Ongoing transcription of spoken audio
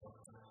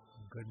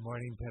Good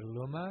morning,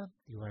 Petaluma.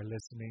 You are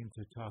listening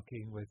to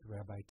Talking with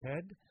Rabbi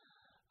Ted.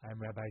 I'm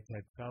Rabbi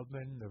Ted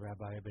Feldman, the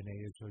Rabbi of B'nai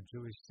Yisrael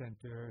Jewish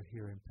Center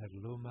here in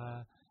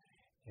Petaluma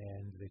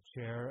and the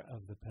chair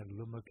of the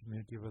Petaluma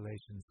Community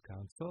Relations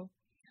Council.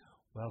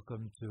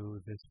 Welcome to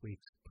this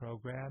week's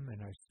program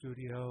in our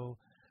studio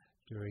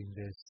during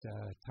this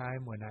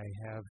time when I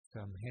have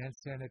some hand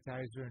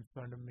sanitizer in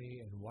front of me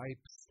and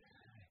wipes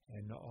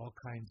and all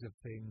kinds of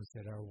things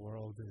that our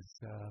world is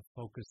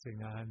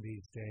focusing on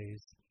these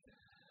days.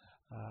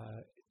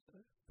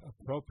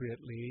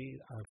 Appropriately,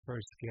 our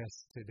first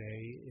guest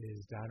today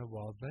is Donna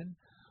Waldman,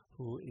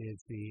 who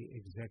is the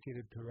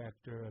Executive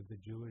Director of the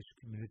Jewish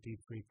Community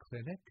Free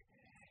Clinic.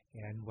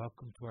 And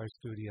welcome to our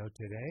studio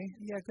today.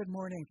 Yeah, good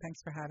morning.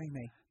 Thanks for having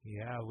me.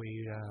 Yeah,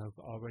 we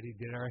already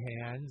did our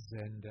hands,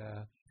 and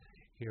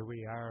here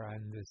we are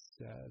on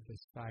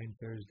this fine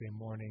Thursday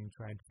morning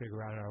trying to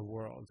figure out our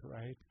world,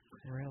 right?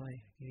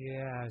 Really?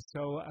 Yeah,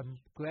 so I'm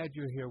glad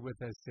you're here with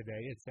us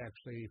today. It's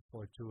actually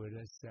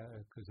fortuitous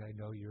because I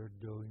know you're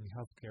doing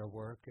healthcare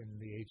work in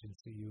the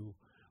agency you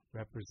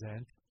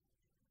represent.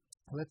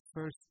 Let's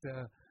first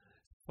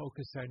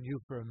focus on you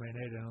for a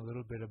minute and a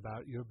little bit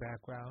about your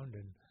background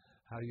and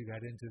how you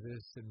got into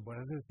this and what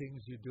other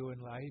things you do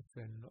in life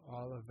and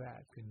all of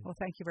that. Well,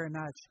 thank you very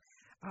much.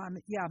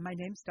 My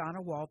name's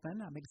Donna Waldman.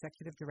 I'm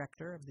Executive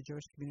Director of the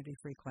Jewish Community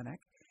Free Clinic.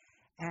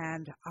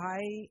 And I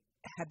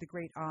had the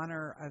great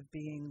honor of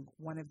being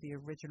one of the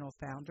original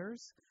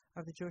founders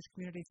of the Jewish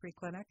Community Free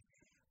Clinic.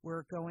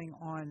 We're going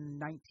on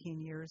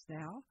 19 years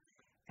now.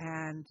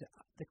 And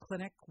the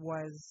clinic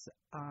was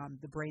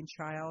the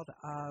brainchild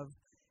of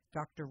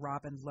Dr.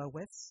 Robin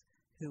Lowitz,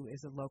 who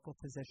is a local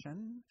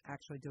physician,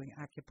 actually doing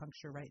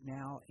acupuncture right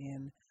now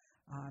in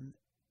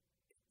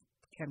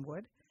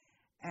Kenwood.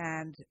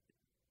 And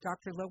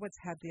Dr. Lowitz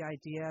had the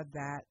idea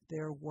that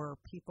there were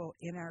people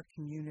in our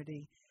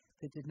community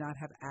that did not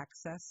have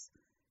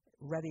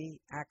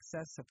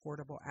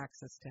affordable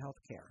access to health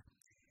care.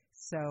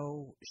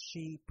 So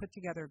she put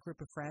together a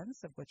group of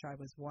friends, of which I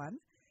was one,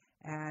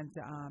 and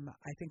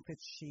I think that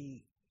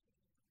she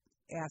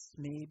asked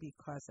me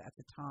because at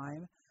the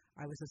time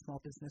I was a small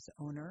business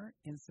owner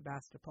in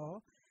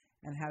Sebastopol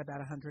and had about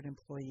 100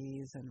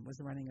 employees and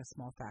was running a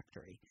small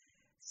factory.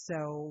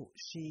 So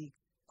she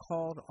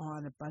called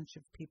on a bunch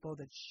of people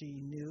that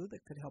she knew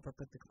that could help her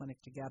put the clinic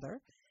together.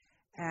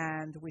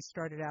 And we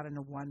started out in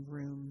a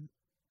one-room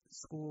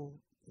school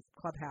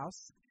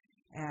clubhouse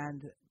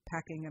and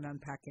packing and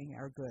unpacking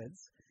our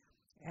goods.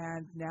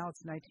 And now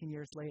it's 19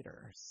 years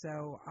later.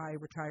 So I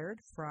retired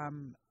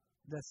from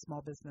the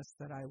small business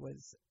that I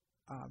was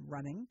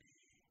running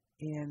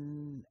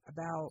in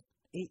about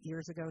 8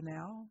 years ago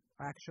now.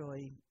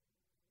 Actually,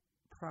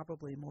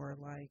 probably more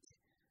like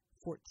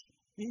 14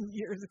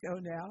 years ago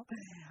now,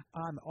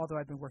 although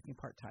I've been working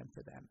part-time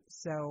for them.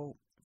 So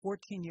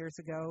 14 years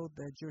ago,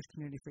 the Jewish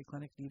Community Free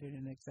Clinic needed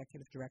an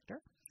executive director,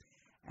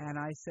 and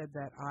I said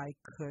that I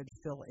could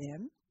fill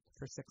in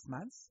for 6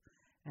 months,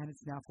 and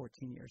it's now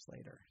 14 years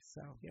later.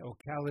 So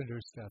calendar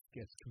stuff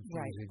gets confusing.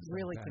 Right,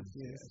 really sometimes.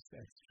 confused. Yes,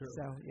 that's true.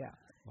 So, yeah.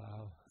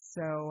 Wow.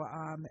 So,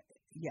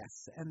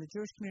 yes, and the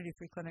Jewish Community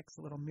Free Clinic is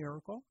a little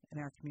miracle in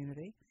our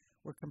community.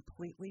 We're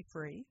completely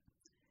free.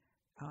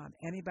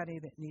 Anybody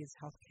that needs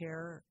health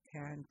care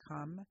can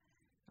come.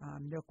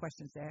 No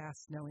questions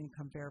asked, no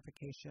income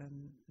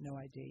verification, no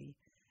ID.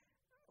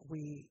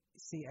 We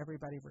see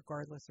everybody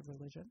regardless of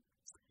religion.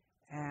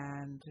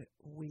 And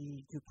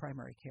we do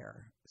primary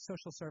care,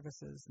 social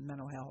services,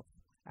 mental health,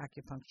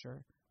 acupuncture,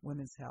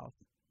 women's health.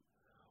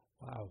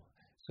 Wow.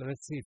 So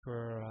let's see,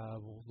 for a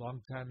long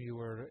time you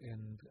were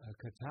in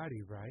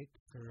Katati, right?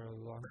 For a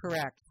long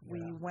Correct. Yeah.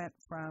 We went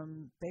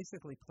from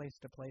basically place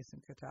to place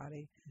in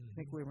Katati. I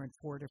think we were in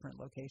 4 different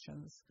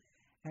locations.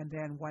 And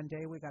then one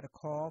day we got a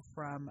call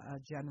from a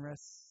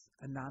generous,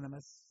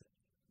 anonymous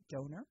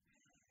donor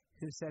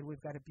who said,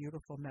 "We've got a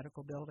beautiful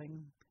medical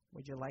building.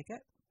 Would you like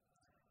it?"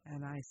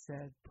 And I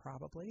said,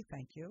 "Probably,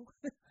 thank you."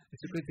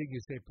 It's a good thing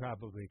you say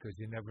probably because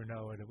you never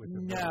know it with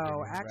the No,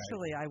 building,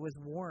 actually, right? I was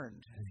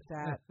warned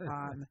that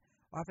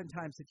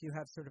oftentimes if you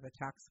have sort of a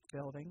toxic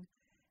building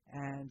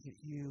and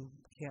you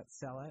can't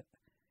sell it,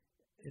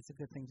 it's a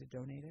good thing to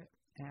donate it.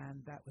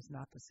 And that was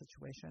not the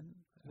situation.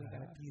 We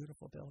got a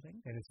beautiful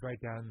building. And it's right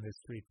down the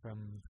street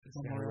from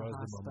Santa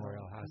Rosa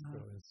Memorial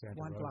Hospital in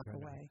Santa Rosa. 1 block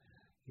away.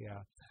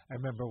 Yeah. I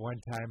remember one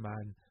time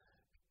on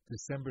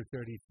December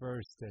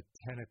 31st at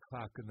 10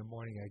 o'clock in the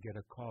morning, I get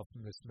a call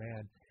from this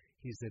man.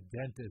 He's a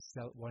dentist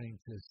wanting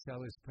to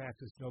sell his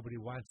practice. Nobody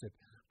wants it.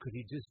 Could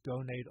he just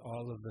donate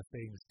all of the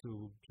things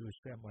to Jewish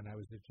Family? When I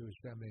was at Jewish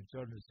Family and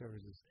Children's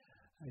Services,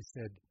 I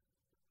said,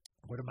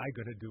 what am I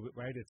going to do?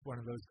 Right? It's one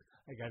of those,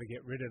 I got to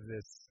get rid of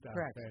this stuff.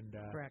 Correct. And,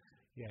 Correct.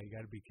 Yeah, you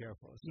got to be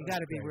careful. So you got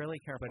to be really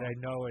careful. But I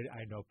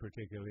know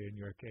particularly in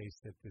your case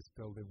that this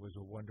building was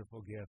a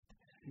wonderful gift.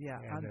 Yeah,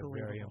 and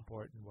unbelievable. A very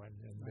important one.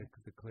 And right.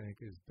 the clinic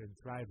has been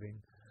thriving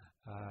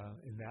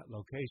in that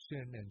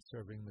location and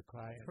serving the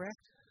clients.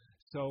 Correct.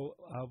 So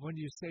when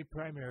you say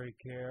primary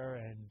care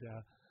and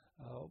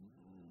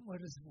what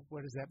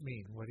does that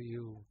mean? What do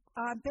you?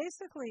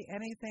 Basically,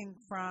 anything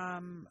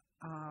from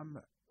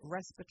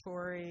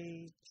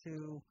respiratory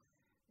to,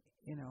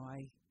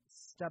 I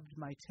stubbed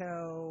my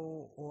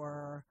toe,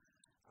 or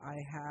I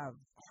have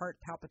heart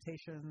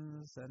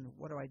palpitations, and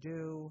what do I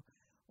do?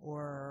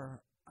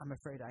 Or I'm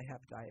afraid I have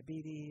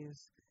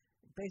diabetes.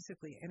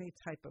 Basically, any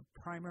type of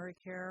primary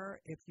care.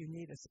 If you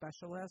need a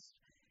specialist,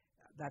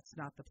 that's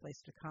not the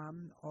place to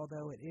come,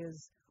 although it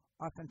is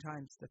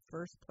oftentimes the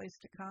first place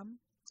to come.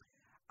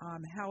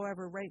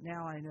 However, right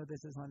now, I know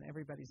this is on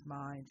everybody's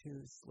mind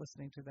who's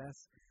listening to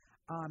this.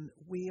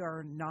 We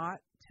are not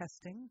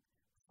testing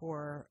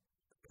for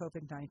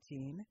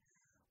COVID-19.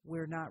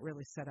 We're not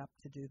really set up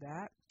to do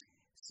that.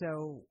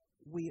 So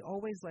we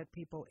always let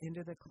people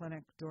into the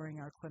clinic during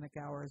our clinic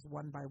hours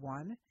one by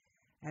one,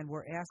 and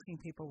we're asking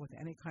people with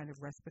any kind of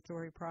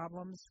respiratory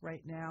problems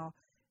right now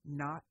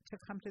not to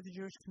come to the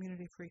Jewish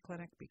Community Free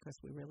Clinic because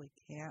we really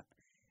can't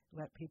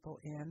let people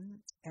in,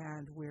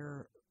 and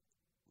we're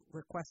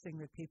requesting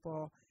that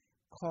people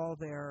call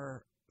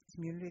their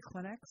community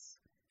clinics,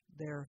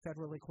 their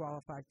federally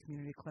qualified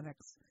community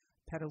clinics,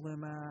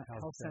 Petaluma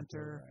Health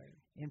Center right.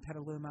 in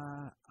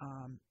Petaluma,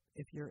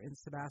 if you're in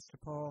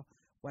Sebastopol,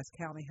 West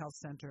County Health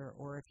Center,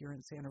 or if you're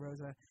in Santa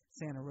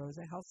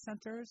Rosa Health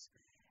Centers,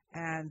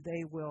 and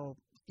they will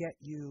get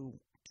you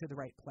to the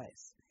right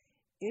place.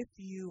 If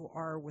you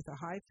are with a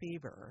high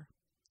fever,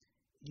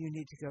 you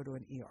need to go to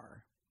an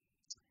ER.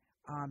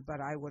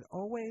 But I would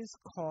always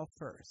call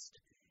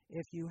first.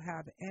 If you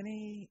have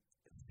any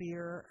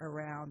fear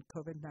around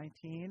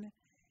COVID-19,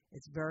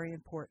 it's very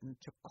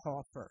important to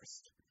call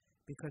first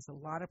because a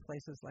lot of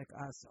places like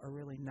us are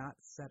really not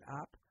set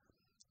up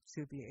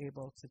to be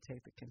able to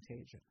take the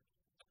contagion.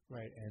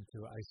 Right, and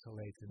to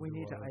isolate. And we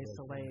need to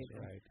isolate.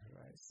 Right.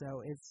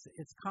 So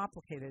it's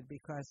complicated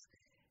because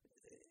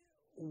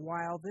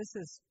while this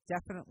is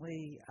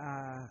definitely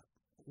a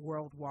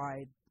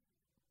worldwide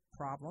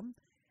problem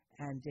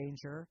and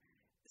danger,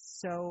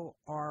 so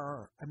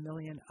are a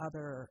million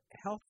other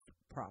health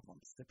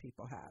problems that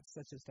people have,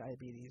 such as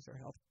diabetes or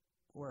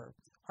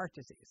heart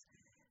disease.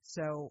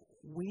 So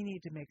we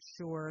need to make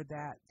sure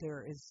that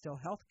there is still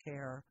health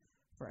care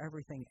for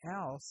everything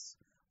else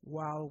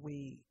while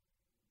we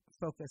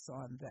focus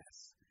on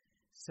this.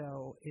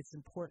 So it's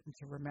important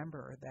to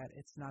remember that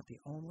it's not the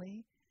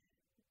only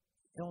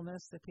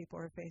illness that people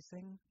are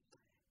facing,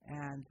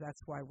 and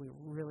that's why we're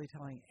really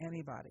telling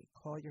anybody,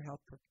 call your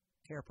health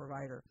care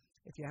provider.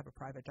 If you have a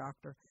private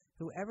doctor,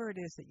 whoever it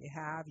is that you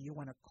have, you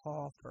want to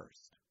call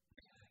first.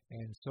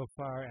 And so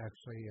far,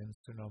 actually, in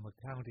Sonoma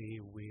County,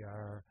 we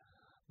are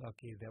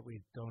lucky that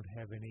we don't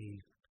have any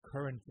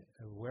current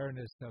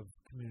awareness of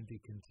community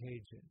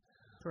contagion.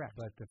 Correct.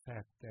 But the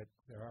fact that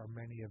there are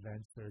many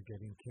events that are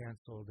getting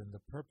canceled, and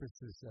the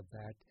purposes of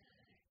that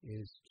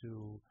is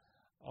to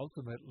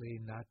ultimately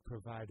not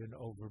provide an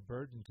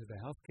overburden to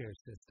the healthcare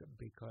system,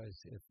 because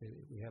if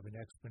we have an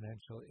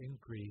exponential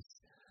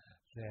increase,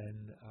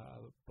 then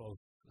both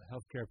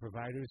healthcare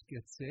providers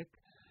get sick,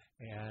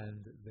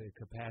 and the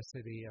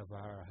capacity of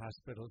our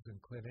hospitals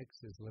and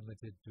clinics is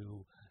limited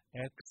to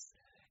X,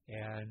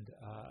 and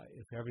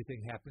if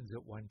everything happens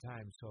at one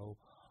time, so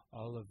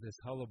all of this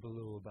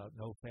hullabaloo about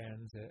no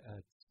fans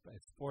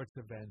at sports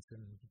events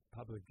and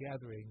public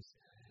gatherings,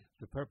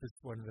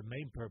 one of the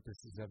main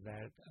purposes of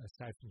that,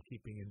 aside from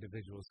keeping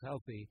individuals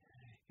healthy,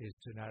 is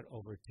to not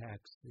overtax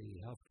the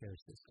healthcare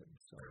system.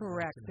 So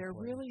correct. They're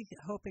really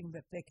hoping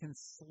that they can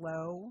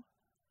slow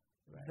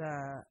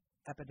the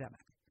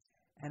epidemic.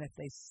 And if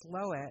they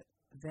slow it,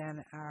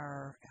 then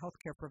our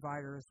healthcare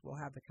providers will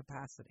have the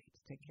capacity to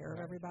take care of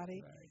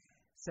everybody. Right.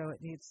 So it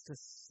needs to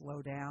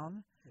slow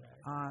down.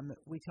 Right.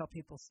 We tell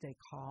people stay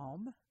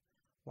calm,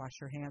 wash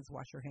your hands,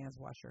 wash your hands,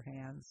 wash your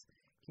hands,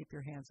 keep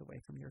your hands away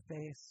from your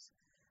face.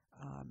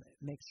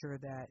 Make sure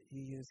that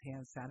you use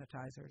hand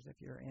sanitizers if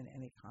you're in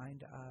any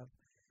kind of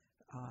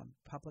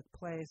public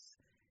place.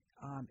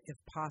 If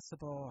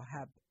possible,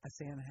 have a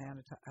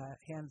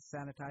hand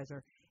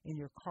sanitizer in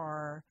your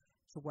car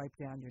to wipe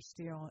down your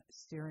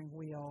steering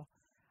wheel.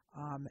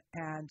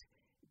 And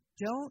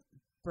don't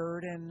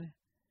burden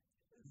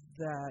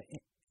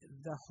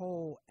the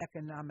whole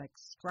economic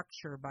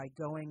structure by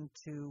going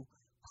to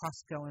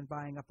Costco and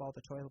buying up all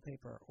the toilet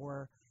paper,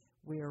 or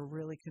we are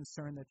really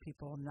concerned that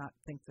people not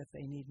think that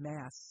they need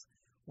masks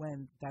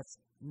when that's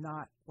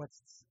not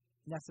what's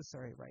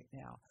necessary right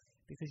now,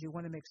 because you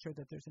want to make sure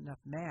that there's enough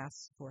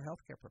masks for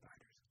healthcare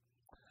providers.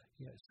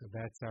 Yes, so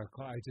that's our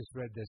call. I just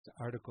read this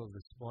article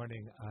this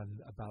morning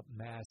about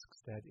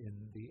masks, that in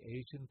the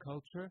Asian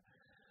culture,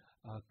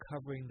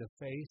 covering the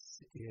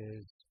face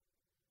is,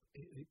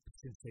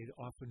 since they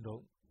often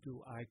don't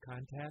do eye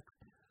contact,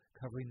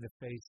 covering the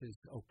face is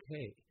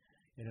okay.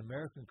 In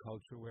American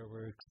culture, where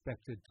we're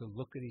expected to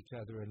look at each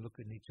other and look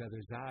in each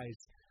other's eyes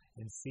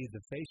and see the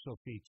facial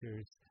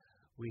features,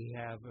 we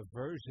have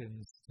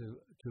aversions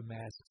to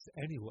masks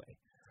anyway.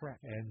 Correct.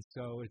 And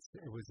so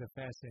it was a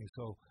fascinating.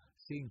 So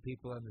seeing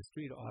people on the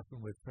street, often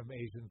from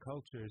Asian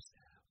cultures,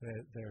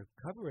 they're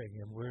covering,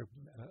 and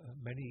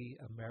many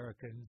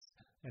Americans,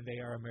 and they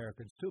are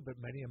Americans too, but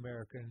many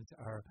Americans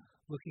are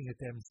looking at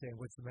them saying,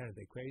 what's the matter? Are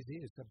they crazy?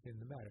 Is something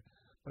the matter?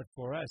 But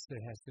for us,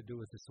 it has to do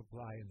with the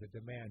supply and the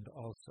demand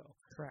also.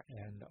 Correct.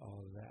 And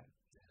all of that.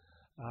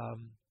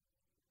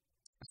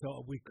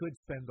 So we could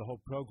spend the whole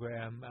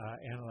program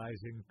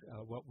analyzing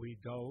what we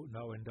don't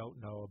know and don't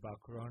know about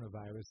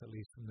coronavirus, at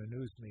least from the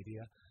news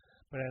media.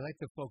 But I'd like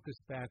to focus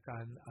back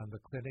on the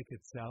clinic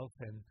itself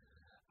and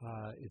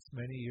its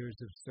many years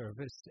of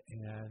service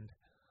and,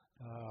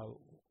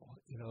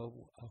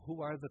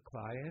 who are the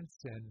clients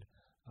and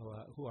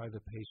who are the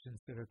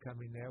patients that are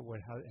coming there?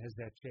 How has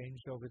that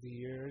changed over the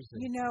years?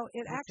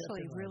 It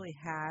actually really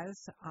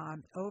has.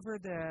 Over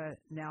the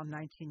now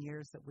 19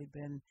 years that we've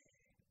been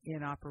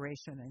in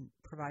operation and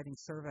providing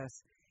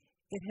service,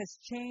 it has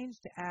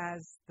changed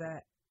as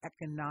the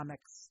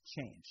economics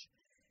change.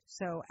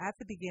 So at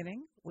the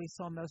beginning, we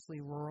saw mostly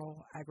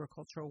rural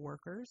agricultural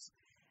workers.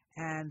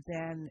 And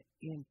then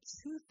in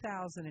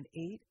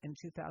 2008 and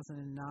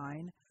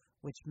 2009,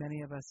 which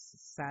many of us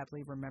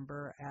sadly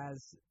remember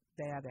as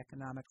bad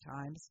economic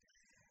times,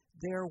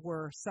 there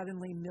were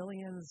suddenly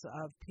millions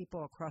of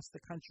people across the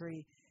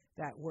country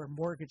that were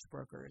mortgage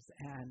brokers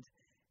and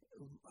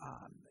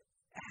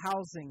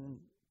housing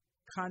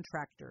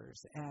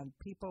contractors and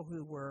people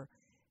who were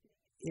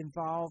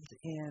involved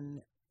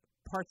in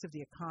parts of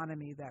the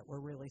economy that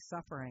were really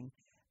suffering,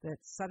 that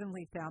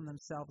suddenly found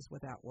themselves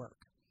without work.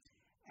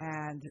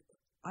 And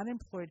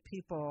unemployed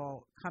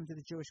people come to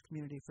the Jewish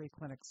Community Free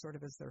Clinic sort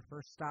of as their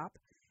first stop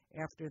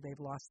after they've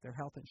lost their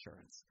health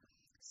insurance.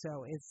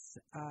 So it's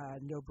a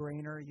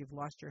no-brainer. You've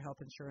lost your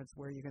health insurance.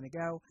 Where are you going to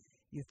go?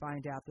 You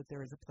find out that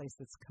there is a place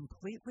that's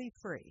completely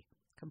free.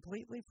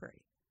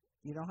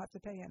 You don't have to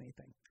pay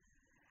anything.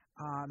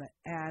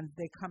 And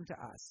they come to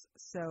us.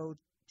 So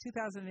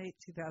 2008,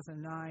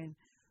 2009,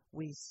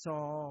 we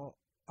saw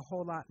a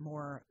whole lot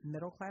more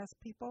middle-class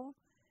people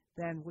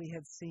than we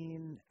had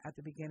seen at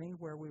the beginning,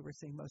 where we were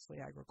seeing mostly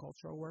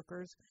agricultural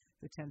workers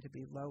who tend to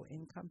be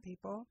low-income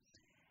people.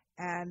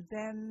 And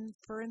then,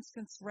 for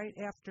instance, right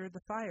after the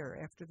fire,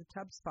 after the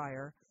Tubbs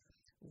fire,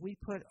 we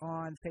put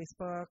on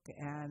Facebook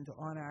and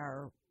on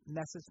our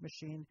message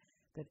machine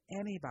that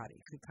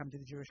anybody could come to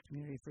the Jewish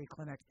Community Free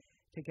Clinic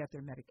to get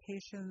their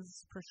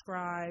medications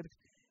prescribed,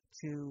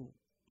 to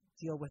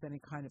deal with any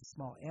kind of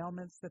small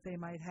ailments that they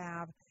might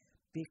have,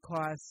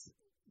 because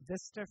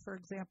Vista, for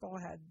example,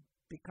 had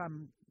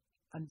become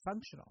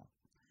unfunctional.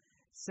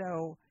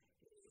 So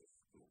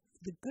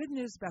the good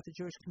news about the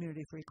Jewish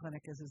Community Free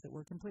Clinic is that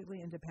we're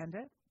completely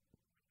independent.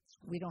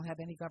 We don't have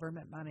any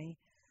government money.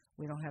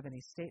 We don't have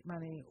any state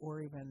money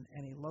or even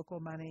any local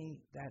money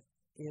that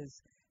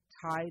is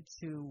tied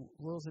to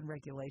rules and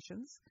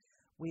regulations.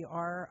 We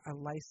are a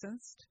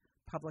licensed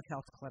public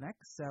health clinic,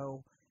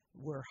 so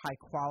we're high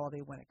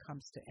quality when it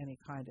comes to any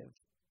kind of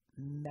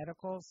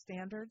medical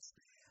standards.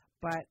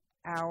 But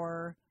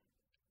our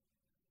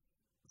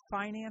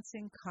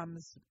financing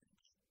comes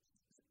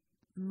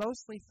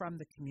mostly from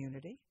the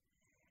community,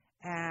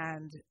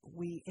 and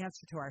we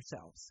answer to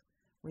ourselves.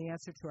 We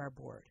answer to our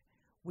board.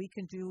 We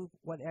can do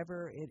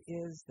whatever it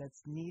is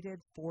that's needed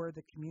for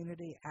the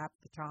community at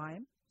the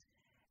time,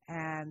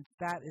 and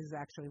that is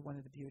actually one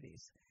of the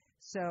beauties.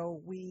 So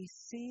we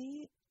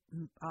see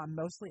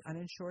mostly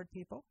uninsured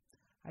people.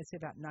 I'd say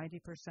about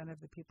 90% of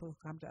the people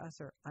who come to us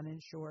are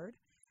uninsured,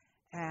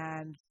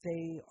 and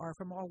they are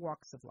from all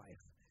walks of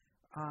life.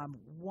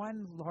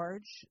 One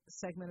large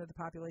segment of the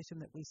population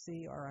that we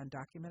see are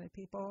undocumented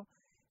people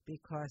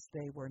because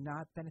they were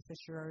not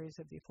beneficiaries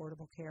of the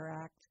Affordable Care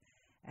Act.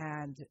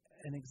 And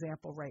an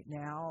example right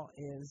now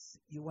is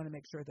you want to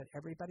make sure that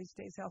everybody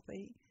stays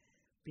healthy,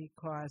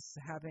 because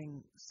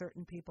having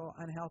certain people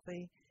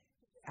unhealthy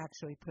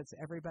actually puts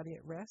everybody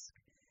at risk.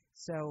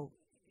 So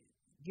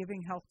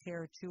giving health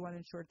care to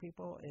uninsured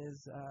people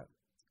is a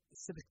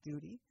civic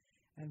duty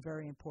and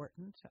very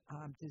important.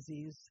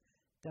 Disease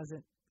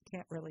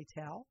can't really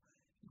tell.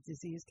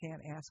 Disease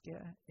can't ask you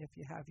if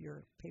you have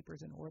your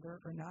papers in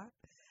order or not.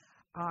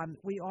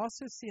 We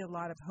also see a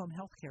lot of home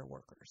health care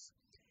workers.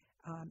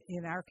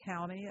 In our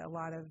county, a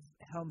lot of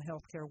home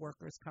health care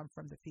workers come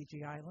from the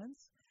Fiji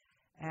Islands,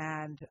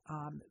 and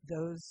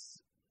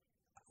those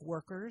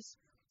workers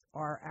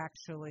are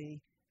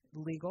actually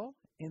legal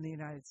in the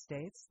United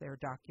States. They're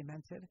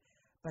documented,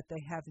 but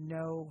they have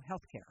no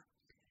health care.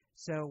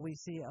 So we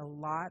see a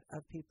lot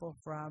of people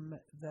from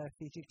the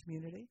Fiji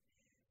community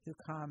who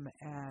come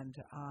and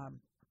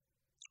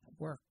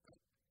work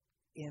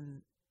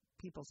in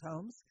people's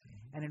homes.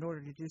 Mm-hmm. And in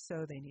order to do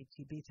so, they need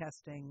TB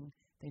testing,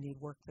 they need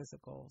work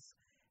physicals,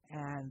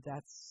 and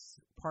that's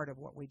part of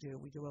what we do.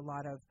 We do a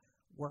lot of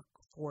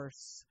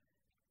workforce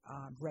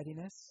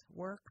readiness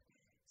work.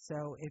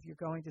 So if you're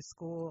going to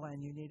school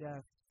and you need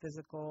a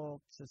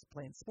physical to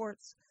play in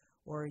sports,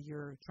 or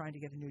you're trying to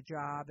get a new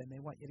job and they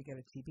want you to get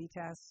a TB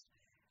test,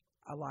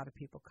 a lot of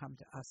people come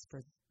to us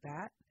for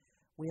that.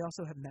 We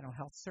also have mental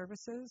health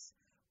services,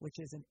 which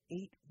is an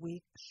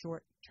 8-week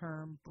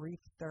short-term brief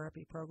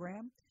therapy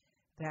program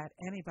that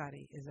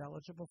anybody is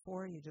eligible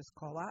for. You just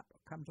call up,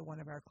 come to one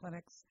of our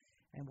clinics,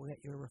 and we'll get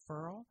you a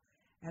referral.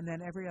 And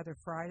then every other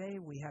Friday,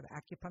 we have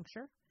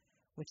acupuncture,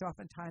 which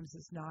oftentimes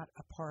is not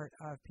a part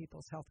of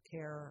people's health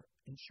care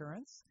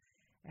insurance.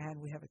 And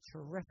we have a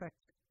terrific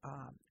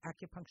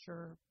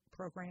acupuncture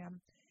program.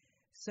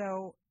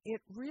 So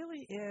it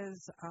really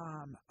is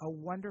a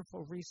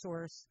wonderful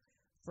resource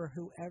for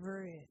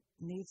whoever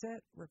needs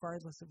it,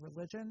 regardless of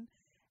religion.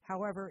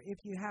 However, if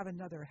you have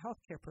another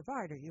healthcare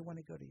provider, you want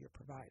to go to your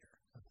provider.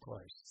 Of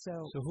course.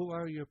 So who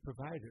are your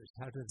providers?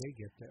 How do they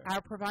get there?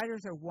 Our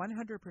providers are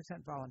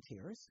 100%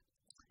 volunteers.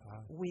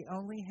 We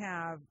only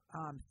have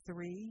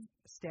 3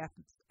 staff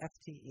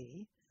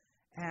FTE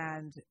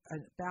and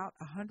about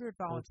 100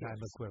 volunteers.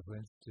 Full-time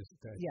equivalents, just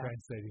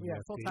translating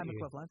FTE. Full-time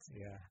equivalents.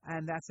 Yeah.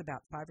 And that's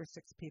about 5 or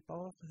 6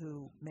 people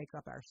who make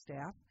up our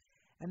staff.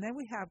 And then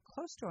we have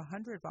close to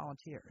 100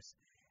 volunteers,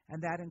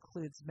 and that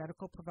includes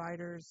medical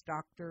providers,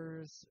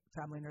 doctors,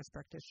 family nurse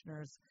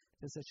practitioners,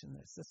 physician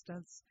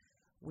assistants.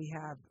 We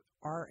have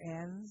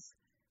RNs.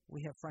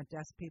 We have front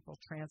desk people,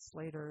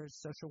 translators,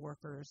 social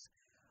workers.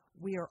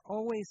 We are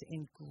always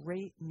in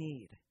great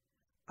need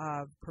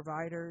of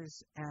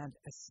providers and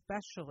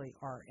especially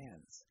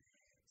RNs.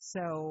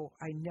 So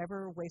I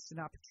never waste an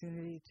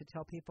opportunity to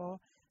tell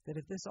people that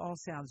if this all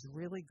sounds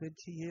really good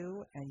to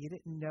you and you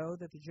didn't know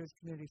that the Jewish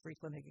Community Free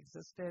Clinic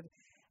existed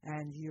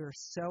and you're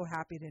so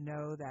happy to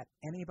know that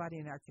anybody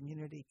in our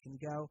community can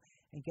go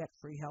and get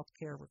free health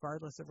care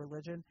regardless of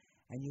religion,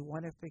 and you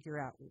want to figure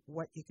out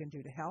what you can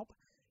do to help,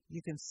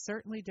 you can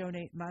certainly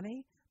donate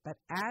money, but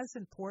as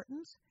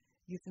important,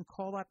 you can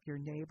call up your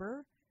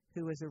neighbor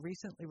who is a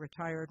recently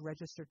retired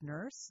registered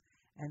nurse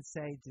and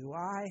say, do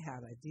I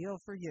have a deal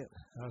for you?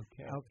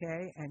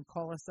 Okay, and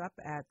call us up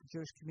at the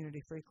Jewish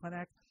Community Free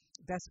Clinic.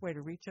 Best way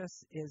to reach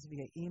us is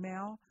via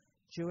email.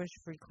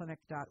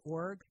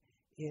 jewishfreeclinic.org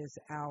is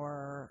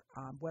our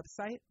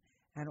website,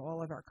 and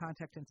all of our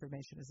contact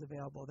information is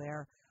available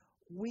there.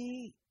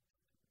 We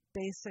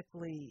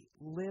basically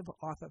live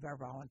off of our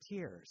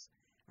volunteers.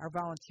 Our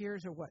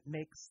volunteers are what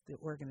makes the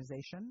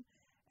organization,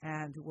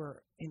 and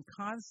we're in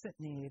constant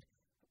need,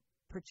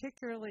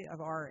 particularly of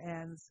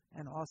RNs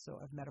and also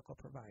of medical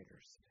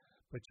providers.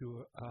 But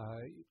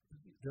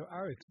there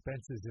are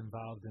expenses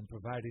involved in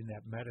providing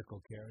that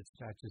medical care. It's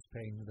not just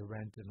paying the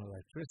rent and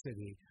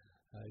electricity.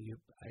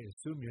 I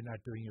assume you're not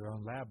doing your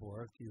own lab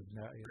work.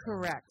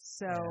 Correct.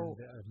 So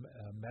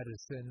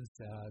medicines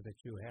that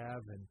you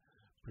have and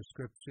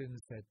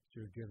prescriptions that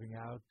you're giving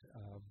out.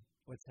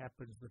 What's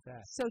happened with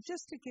that? So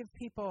just to give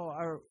people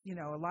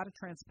a lot of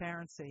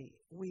transparency,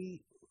 we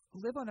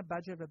live on a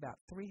budget of about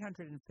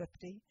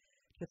 $350,000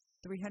 to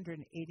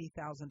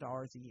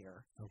 $380,000 a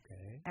year.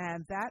 Okay.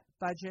 And that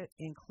budget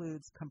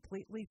includes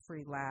completely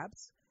free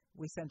labs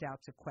we send out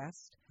to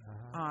Quest,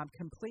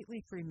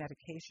 completely free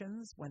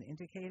medications when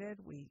indicated.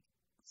 We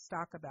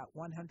stock about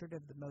 100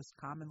 of the most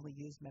commonly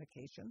used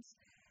medications,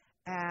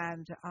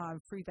 and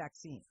free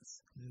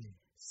vaccines.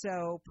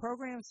 So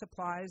program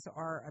supplies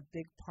are a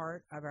big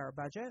part of our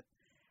budget.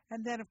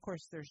 And then, of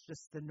course, there's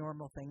just the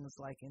normal things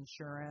like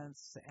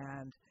insurance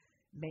and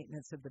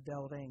maintenance of the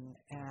building.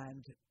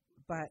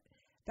 But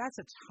that's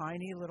a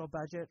tiny little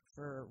budget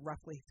for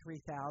roughly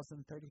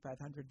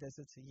 3,500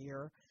 visits a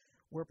year.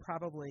 We're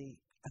probably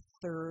a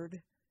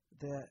third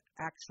the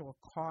actual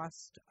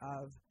cost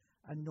of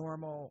a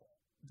normal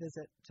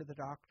visit to the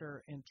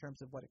doctor in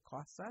terms of what it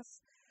costs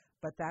us.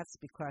 But that's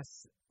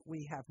because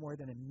we have more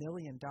than $1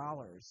 million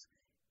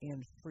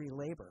in free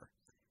labor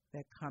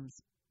that comes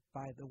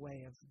by the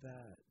way of the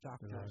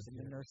doctors and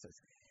the nurses.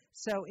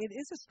 So it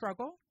is a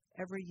struggle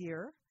every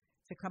year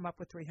to come up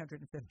with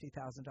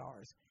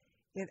 $350,000.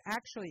 It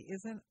actually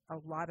isn't a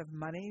lot of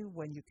money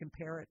when you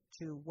compare it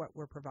to what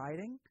we're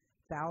providing,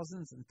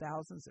 thousands and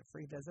thousands of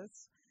free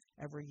visits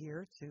every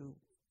year to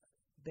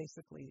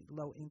basically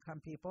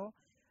low-income people,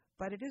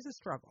 but it is a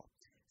struggle.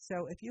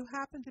 So if you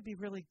happen to be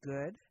really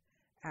good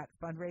at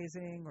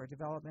fundraising or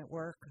development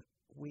work,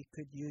 we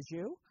could use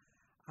you.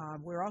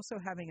 We're also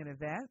having an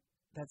event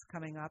that's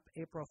coming up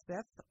April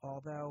 5th,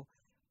 although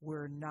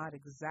we're not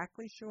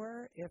exactly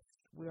sure if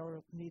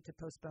we'll need to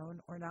postpone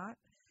or not.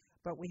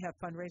 But we have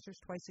fundraisers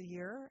twice a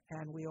year,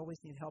 and we always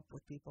need help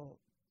with people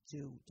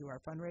to do our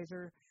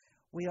fundraiser.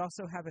 We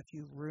also have a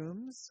few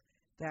rooms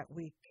that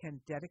we can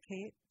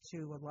dedicate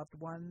to a loved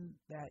one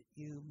that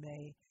you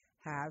may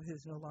have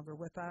who's no longer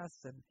with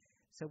us. And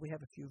so we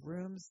have a few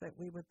rooms that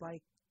we would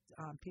like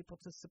people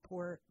to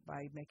support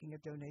by making a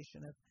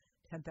donation of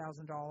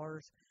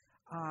 $10,000.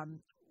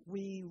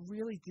 We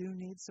really do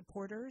need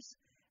supporters,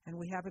 and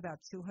we have about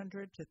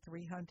 200 to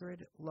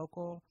 300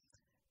 local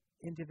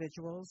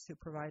individuals who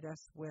provide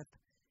us with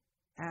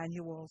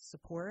annual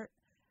support.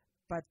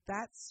 But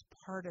that's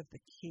part of the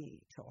key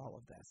to all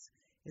of this,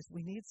 is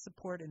we need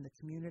support in the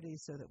community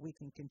so that we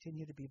can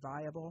continue to be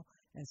viable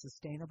and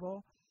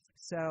sustainable.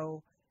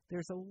 So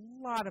there's a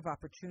lot of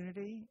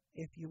opportunity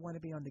if you want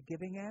to be on the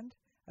giving end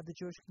of the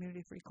Jewish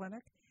Community Free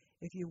Clinic.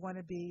 If you want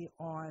to be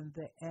on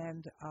the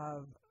end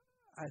of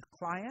a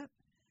client,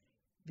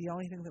 the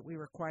only thing that we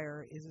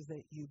require is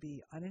that you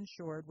be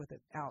uninsured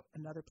without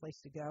another place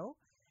to go.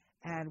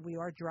 And we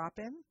are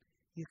drop-in.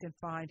 You can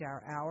find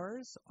our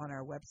hours on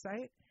our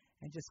website,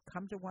 and just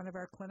come to one of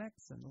our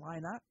clinics and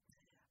line up.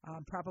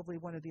 Probably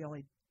one of the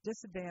only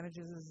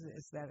disadvantages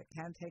is that it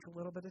can take a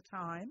little bit of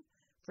time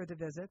for the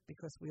visit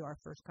because we are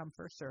first come,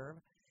 first serve.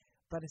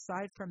 But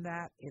aside from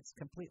that, it's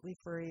completely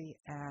free,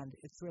 and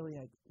it's really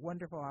a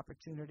wonderful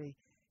opportunity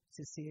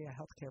to see a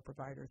healthcare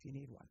provider if you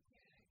need one.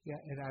 Yeah,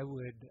 and I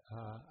would,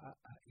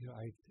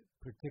 I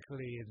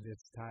particularly in this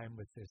time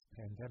with this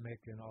pandemic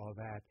and all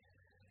that,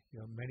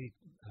 many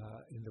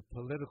in the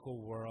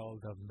political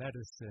world of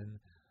medicine,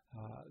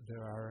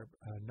 there are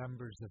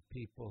numbers of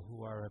people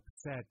who are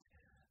upset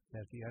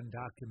that the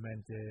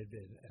undocumented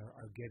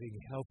are getting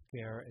health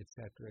care, et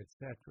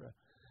cetera,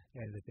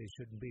 and that they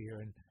shouldn't be here.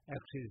 And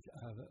actually,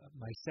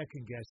 my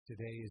second guest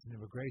today is an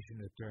immigration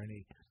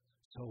attorney,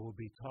 so we'll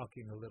be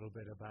talking a little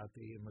bit about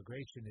the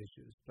immigration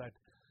issues. But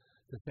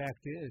the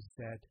fact is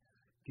that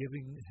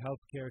giving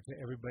health care to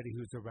everybody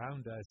who's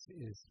around us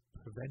is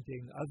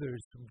preventing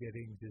others from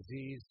getting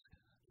disease,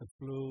 the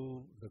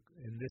flu,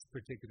 in this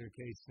particular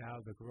case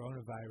now, the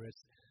coronavirus.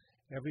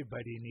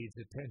 Everybody needs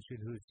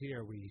attention who's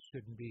here. We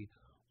shouldn't be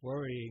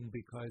worrying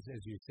because,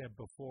 as you said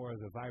before,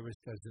 the virus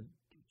doesn't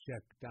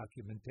check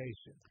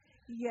documentation.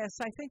 Yes,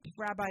 I think,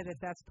 Rabbi,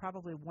 that's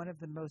probably one of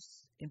the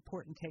most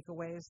important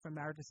takeaways from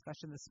our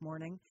discussion this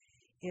morning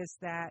is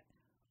that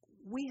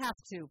we have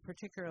to,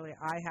 particularly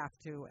I have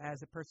to,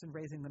 as a person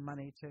raising the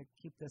money to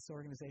keep this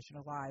organization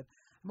alive,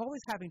 I'm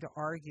always having to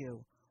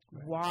argue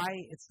why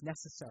it's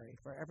necessary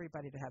for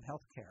everybody to have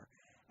health care.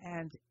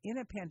 And in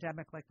a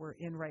pandemic like we're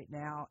in right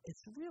now,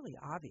 it's really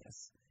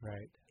obvious.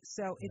 Right.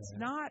 So it's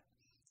not,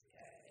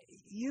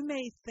 you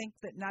may think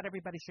that not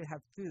everybody should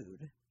have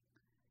food.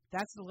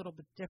 That's a little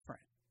bit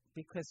different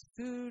because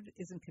food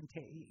isn't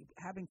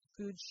having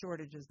food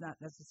shortage is not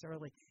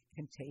necessarily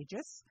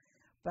contagious,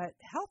 but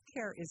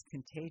healthcare is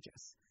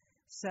contagious.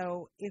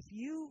 So if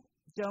you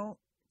don't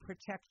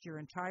protect your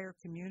entire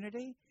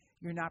community,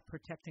 you're not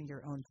protecting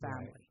your own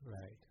family.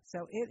 Right.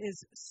 So it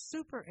is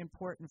super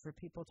important for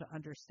people to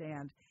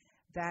understand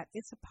that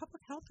it's a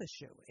public health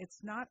issue. It's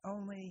not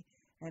only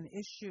an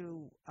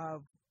issue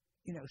of,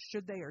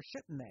 should they or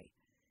shouldn't they?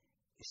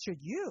 Should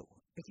you?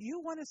 If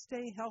you want to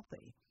stay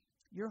healthy,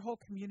 your whole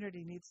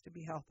community needs to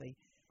be healthy.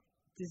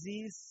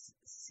 Disease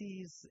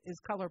is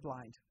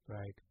colorblind.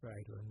 Right.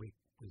 When we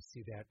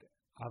see that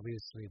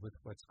obviously with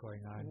what's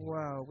going on.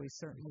 Whoa, we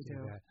certainly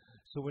do. That.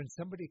 So when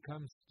somebody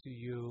comes to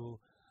you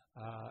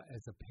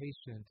as a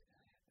patient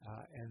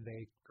and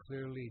they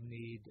clearly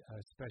need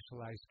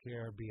specialized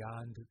care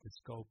beyond the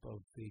scope of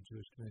the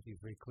Jewish Community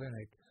Free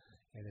Clinic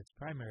and its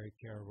primary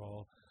care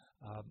role,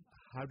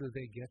 how do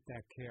they get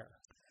that care?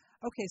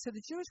 Okay, so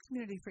the Jewish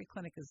Community Free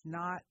Clinic is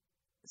not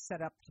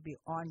set up to be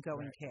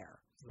ongoing care.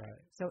 Right.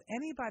 So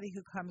anybody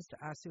who comes to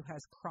us who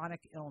has chronic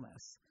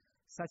illness,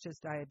 such as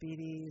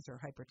diabetes or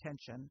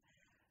hypertension,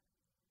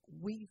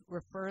 we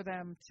refer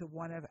them to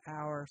one of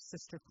our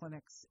sister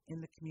clinics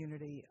in the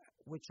community,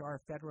 which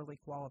are federally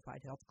qualified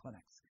health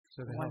clinics,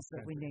 so the ones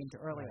that we named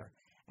earlier.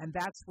 Right. And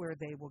that's where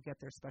they will get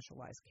their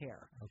specialized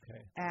care.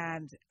 Okay.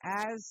 And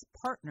as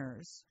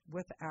partners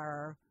with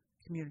our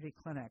community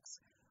clinics,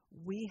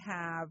 we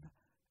have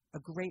a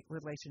great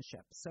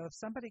relationship. So if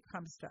somebody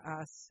comes to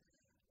us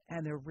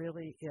and they're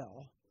really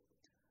ill,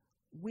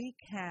 we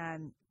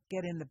can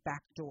get in the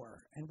back door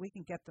and we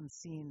can get them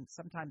seen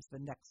sometimes the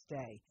next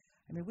day.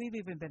 I mean, we've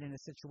even been in a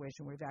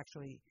situation where we've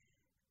actually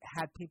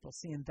had people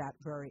seen that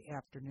very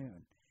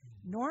afternoon.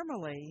 Mm-hmm.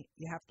 Normally,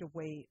 you have to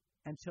wait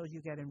until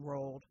you get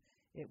enrolled.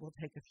 It will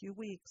take a few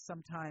weeks,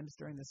 sometimes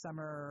during the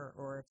summer,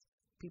 or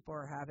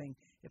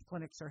if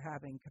clinics are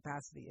having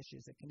capacity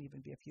issues, it can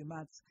even be a few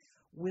months.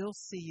 We'll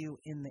see you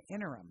in the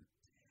interim.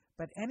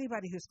 But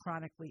anybody who's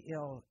chronically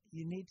ill,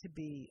 you need to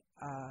be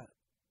a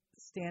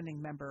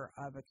standing member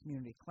of a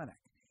community clinic.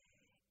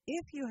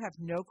 If you have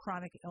no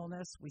chronic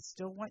illness, we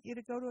still want you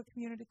to go to a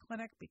community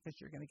clinic because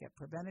you're going to get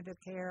preventative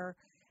care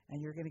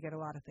and you're going to get a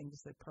lot of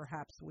things that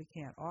perhaps we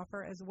can't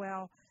offer as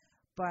well.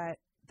 But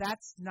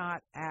that's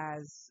not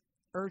as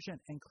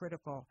urgent and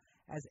critical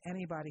as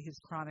anybody who's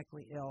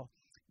chronically ill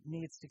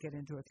needs to get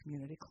into a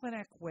community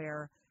clinic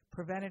where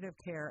preventative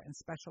care and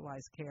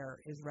specialized care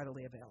is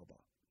readily available.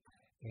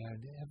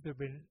 And have there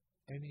been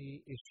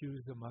any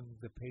issues among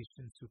the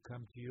patients who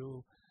come to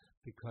you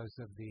because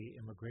of the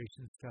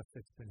immigration stuff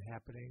that's been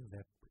happening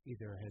that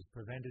either has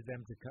prevented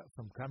them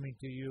from coming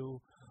to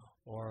you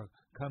or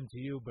come to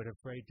you but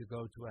afraid to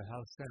go to a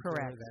health center?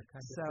 Correct. That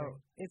kind of so thing?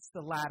 It's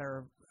the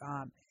latter.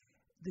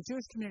 The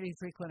Jewish Community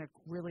Free Clinic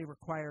really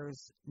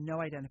requires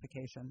no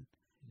identification,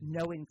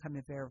 no income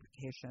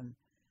verification,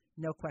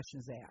 no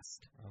questions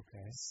asked.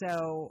 Okay.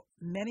 So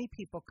many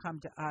people come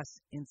to us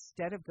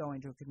instead of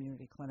going to a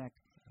community clinic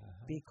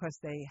because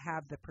they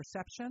have the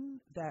perception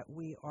that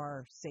we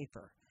are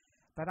safer.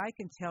 But I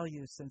can tell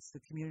you, since the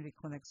community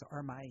clinics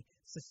are my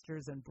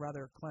sisters and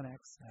brother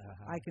clinics,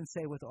 I can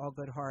say with all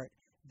good heart,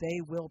 they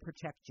will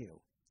protect you.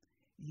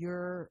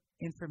 Your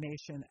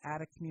information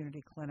at a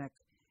community clinic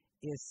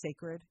is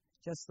sacred,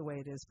 just the way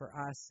it is for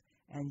us,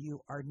 and you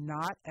are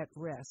not at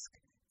risk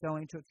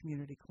going to a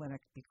community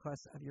clinic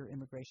because of your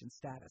immigration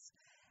status.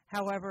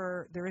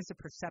 However, there is a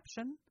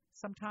perception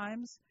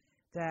sometimes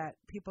that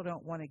people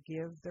don't want to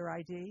give their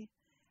ID,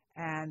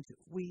 and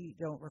we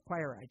don't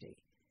require ID.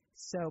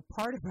 So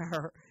part of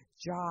our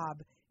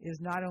job is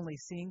not only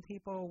seeing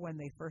people when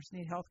they first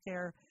need health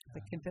care,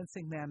 but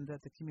convincing them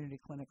that the community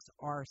clinics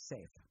are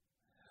safe.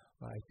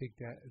 Well, I think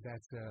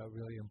that's a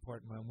really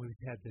important one.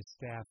 We've had the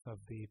staff of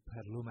the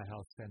Petaluma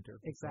Health Center.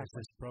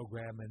 Exactly. This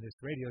program and this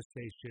radio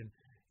station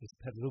is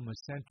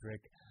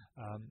Petaluma-centric.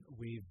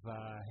 We've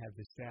had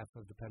the staff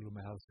of the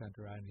Petaluma Health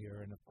Center on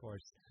here, and of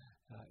course,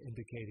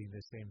 indicating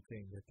the same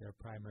thing, that their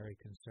primary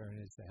concern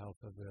is the health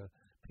of the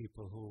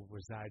people who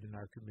reside in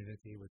our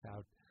community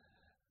without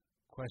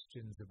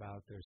questions about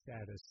their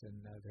status and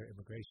their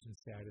immigration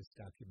status,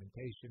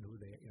 documentation, who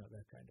they,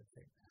 that kind of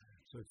thing.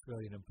 So it's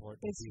really an important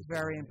piece. It's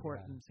very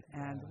important,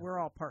 and we're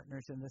all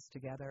partners in this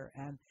together,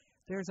 and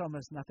there's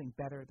almost nothing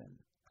better than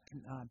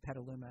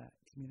Petaluma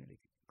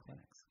Community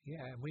Clinics.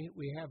 Yeah, and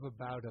we have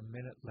about a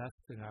minute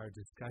left in our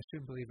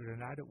discussion. Believe it or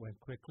not, it went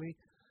quickly.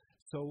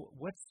 So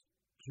what's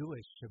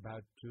Jewish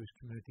about Jewish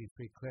Community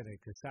Free Clinic,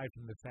 aside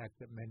from the fact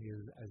that many,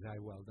 as I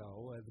well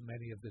know,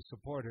 many of the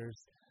supporters,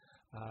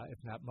 if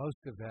not most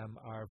of them,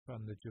 are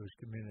from the Jewish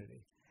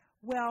community?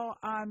 Well,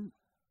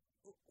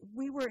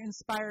 we were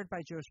inspired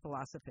by Jewish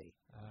philosophy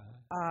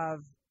of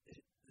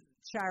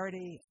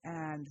charity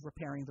and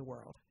repairing the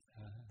world.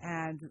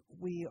 And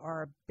we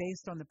are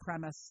based on the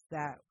premise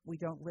that we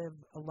don't live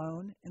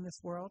alone in this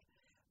world,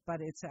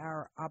 but it's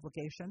our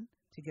obligation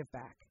to give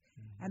back.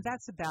 And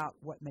that's about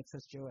what makes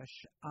us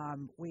Jewish.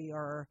 We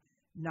are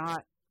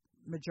not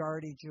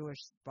majority Jewish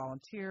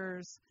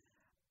volunteers.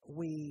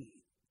 We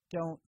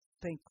don't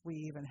think we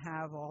even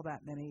have all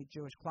that many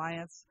Jewish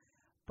clients,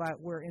 but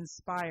we're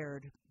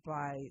inspired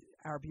by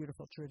our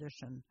beautiful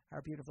tradition,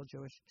 our beautiful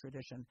Jewish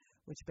tradition,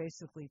 which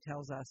basically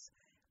tells us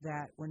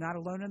that we're not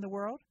alone in the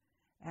world,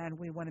 and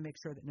we want to make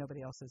sure that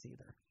nobody else is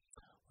either.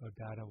 Well,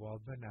 Donna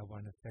Waldman, I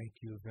want to thank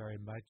you very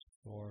much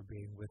for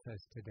being with us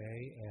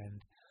today,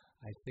 and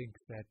I think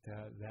that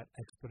that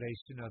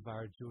explanation of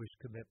our Jewish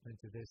commitment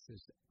to this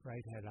is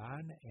right head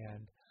on,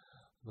 and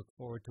look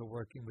forward to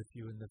working with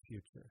you in the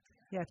future.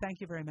 Yeah, thank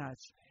you very much.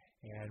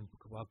 And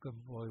welcome.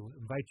 We'll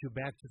invite you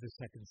back to the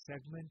second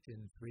segment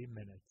in 3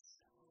 minutes.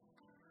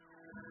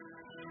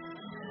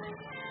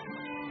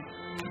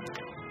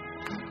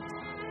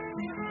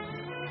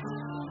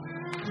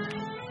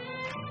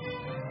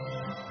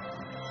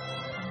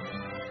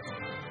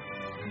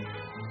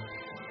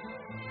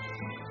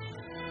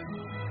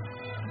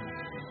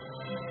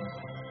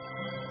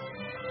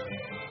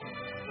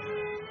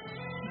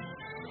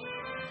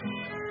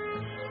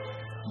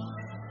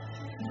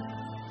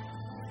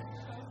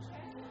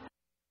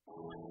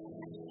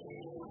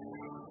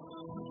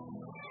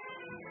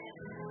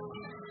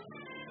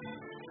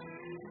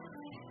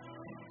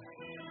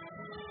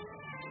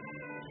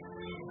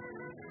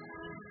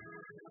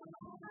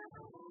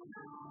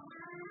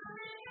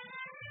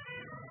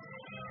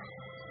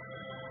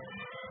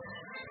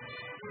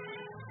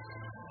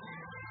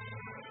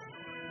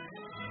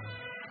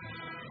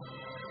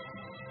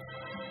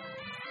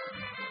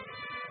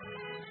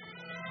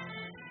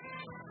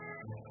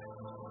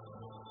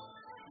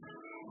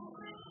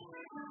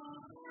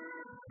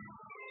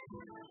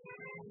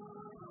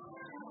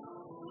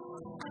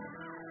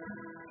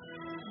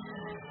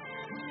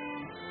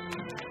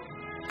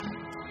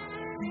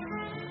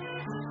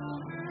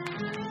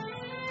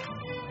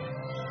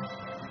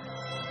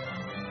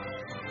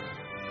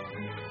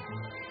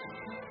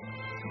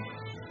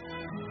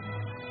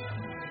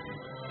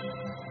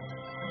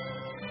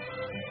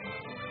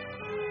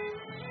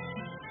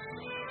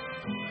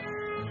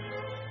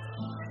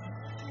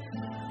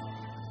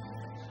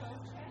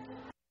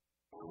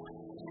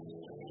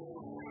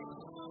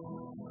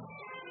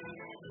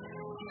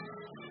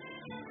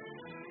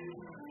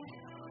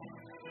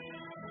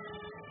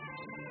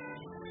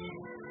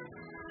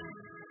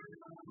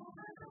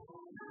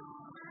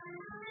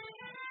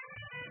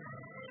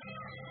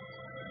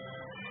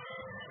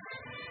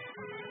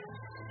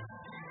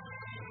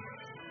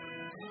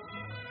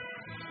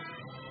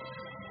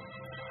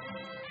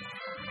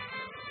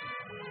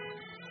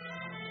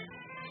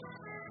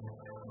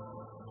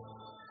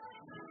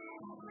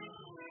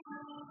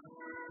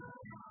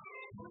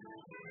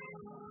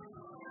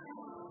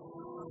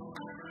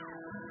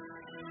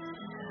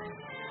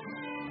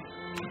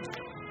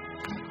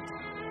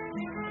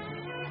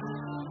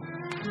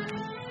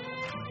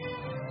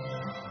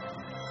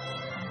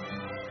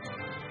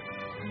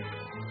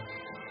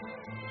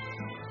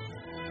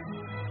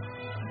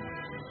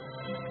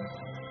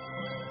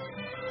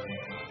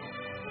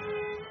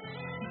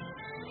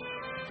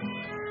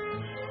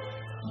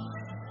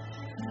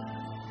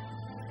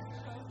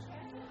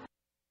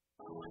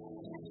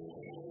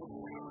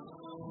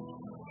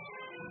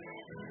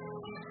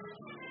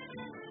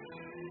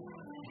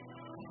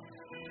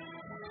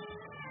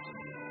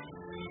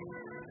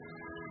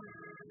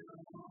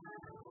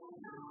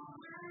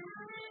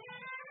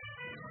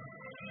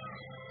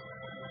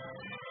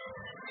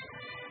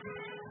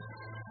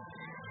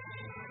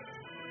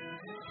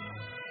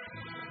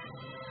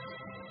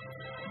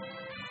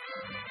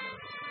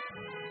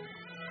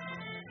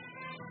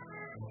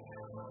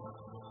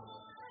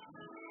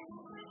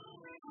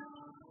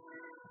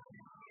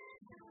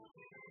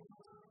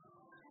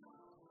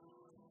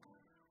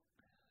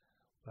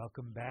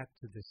 Welcome back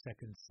to the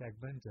second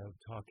segment of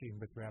Talking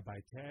with Rabbi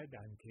Ted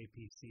on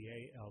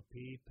KPCA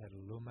LP,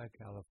 Petaluma,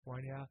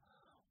 California,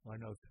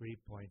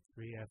 103.3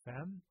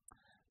 FM.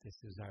 This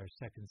is our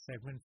second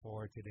segment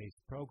for today's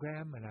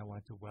program, and I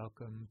want to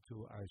welcome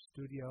to our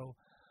studio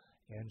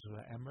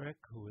Angela Emmerich,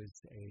 who is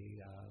a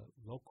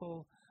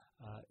local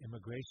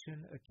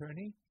immigration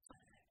attorney.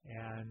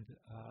 And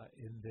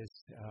in this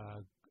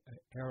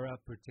era,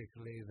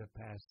 particularly the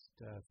past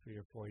 3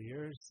 or 4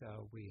 years,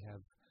 we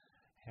have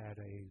had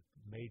a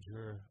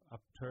major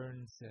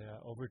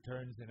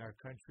overturns in our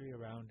country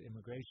around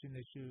immigration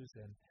issues,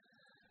 and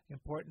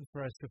important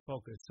for us to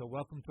focus. So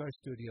welcome to our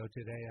studio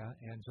today,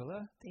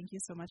 Angela. Thank you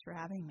so much for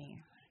having me.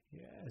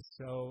 Yeah,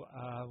 so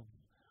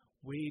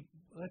we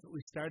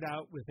start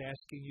out with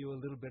asking you a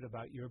little bit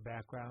about your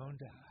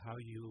background, how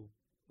you,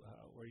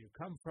 where you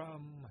come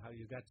from, how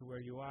you got to where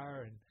you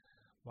are, and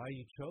why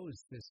you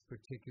chose this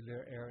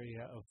particular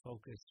area of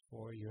focus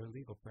for your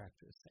legal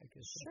practice, I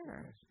guess.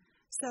 Sure.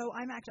 So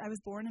I was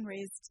born and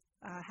raised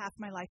half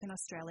my life in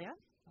Australia.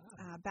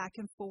 Back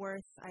and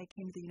forth, I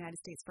came to the United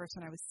States first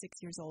when I was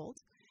 6 years old,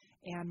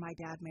 and my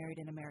dad married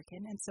an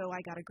American, and so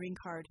I got a green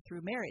card through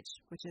marriage,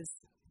 which is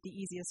the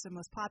easiest and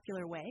most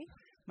popular way.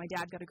 My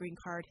dad got a green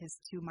card, his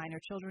 2 minor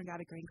children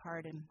got a green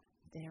card, and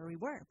there we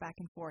were, back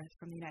and forth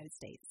from the United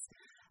States.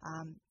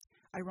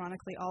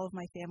 Ironically, all of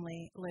my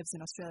family lives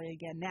in Australia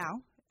again now,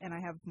 and I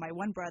have my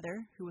one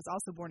brother who was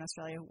also born in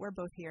Australia. We're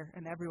both here,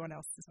 and everyone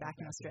else is back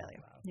in Australia.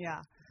 Wow.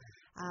 Yeah.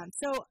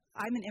 So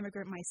I'm an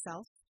immigrant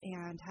myself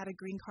and had a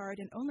green card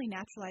and only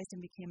naturalized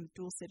and became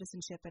dual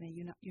citizenship and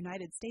a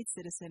United States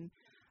citizen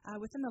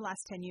within the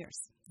last 10 years.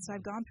 So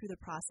I've gone through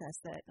the process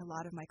that a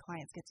lot of my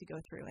clients get to go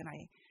through, and I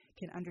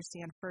can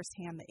understand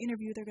firsthand the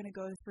interview they're going to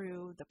go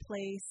through, the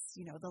place,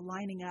 the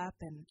lining up,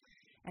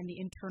 and the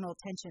internal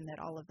tension that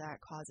all of that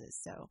causes.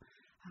 So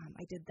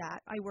I did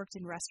that. I worked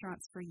in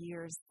restaurants for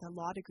years. The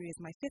law degree is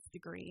my 5th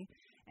degree,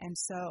 and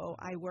so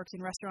I worked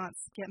in restaurants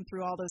getting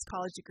through all those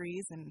college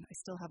degrees, and I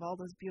still have all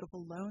those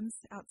beautiful loans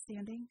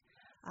outstanding.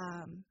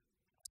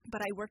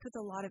 But I worked with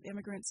a lot of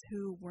immigrants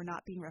who were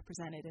not being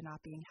represented and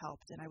not being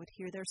helped, and I would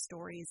hear their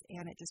stories,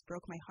 and it just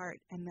broke my heart.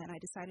 And then I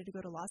decided to go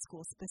to law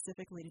school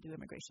specifically to do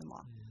immigration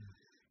law,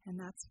 and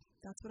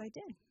that's what I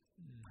did.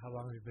 How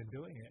long have you been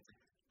doing it?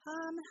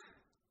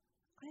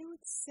 I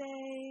would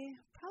say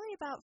probably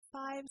about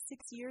 5-6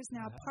 years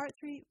now,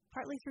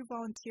 partly through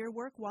volunteer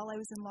work while I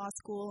was in law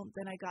school.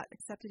 Then I got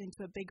accepted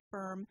into a big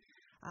firm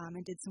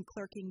and did some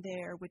clerking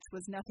there, which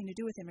was nothing to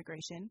do with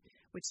immigration,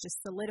 which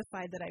just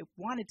solidified that I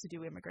wanted to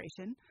do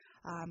immigration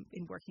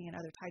in working in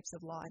other types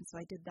of law. And so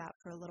I did that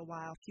for a little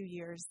while, a few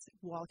years,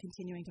 while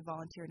continuing to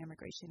volunteer in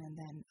immigration, and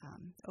then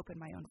opened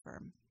my own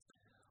firm.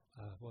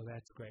 Well,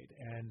 that's great.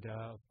 And,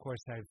 of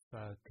course,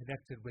 I've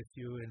connected with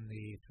you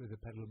through the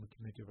Petaluma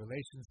Community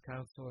Relations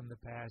Council in the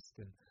past,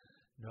 and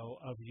know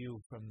of you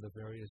from the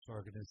various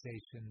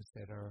organizations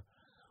that are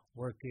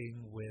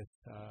working with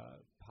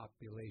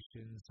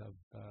populations of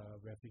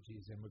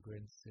refugees,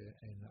 immigrants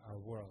in our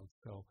world.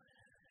 So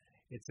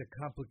it's a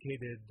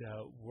complicated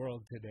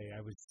world today.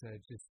 I was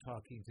just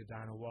talking to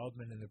Donna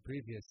Waldman in the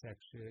previous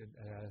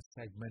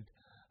segment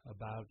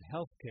about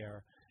health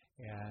care.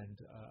 And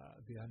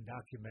the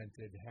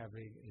undocumented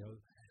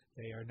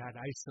they are not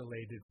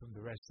isolated from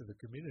the rest of the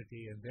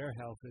community, and their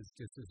health is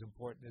just as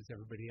important as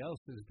everybody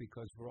else's,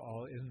 because we're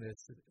all in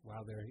this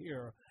while they're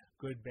here,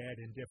 good, bad,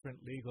 indifferent,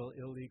 legal,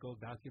 illegal,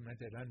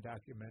 documented,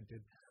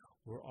 undocumented.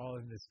 We're all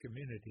in this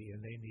community,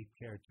 and they need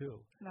care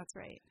too. That's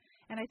right.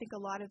 And I think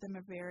a lot of them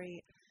are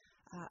very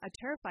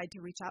terrified to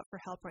reach out for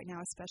help right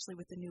now, especially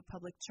with the new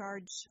public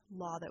charge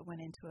law that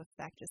went into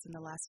effect just in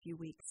the last few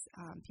weeks.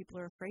 People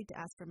are afraid to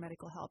ask for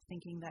medical help,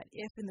 thinking that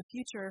if in the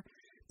future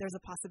there's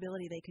a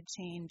possibility they could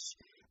change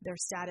their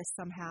status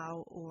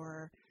somehow,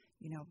 or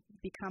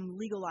become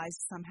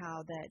legalized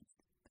somehow, that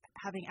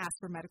having asked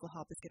for medical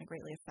help is going to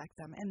greatly affect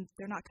them. And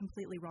they're not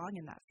completely wrong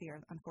in that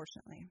fear,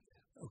 unfortunately.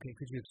 Okay,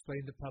 could you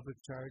explain the public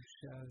charge?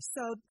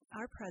 So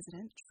our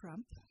president,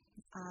 Trump,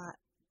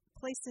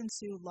 placed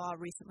into law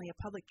recently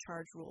a public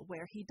charge rule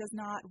where he does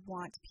not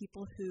want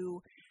people who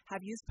have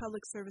used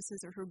public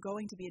services or who are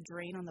going to be a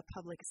drain on the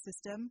public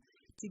system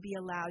to be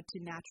allowed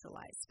to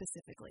naturalize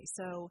specifically.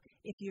 So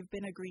if you've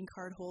been a green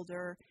card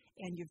holder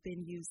and you've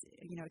been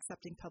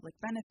accepting public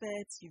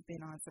benefits, you've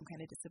been on some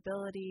kind of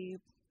disability,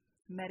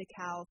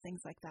 Medi-Cal,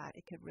 things like that,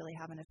 it could really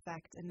have a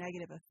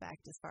negative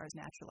effect as far as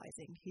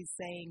naturalizing. He's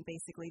saying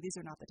basically, these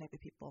are not the type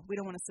of people. We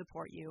don't want to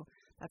support you.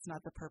 That's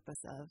not the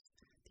purpose of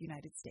the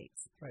United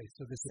States. Right,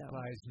 so this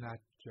applies not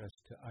just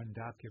to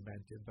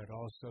undocumented, but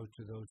also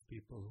to those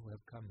people who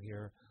have come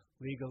here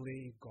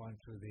legally, gone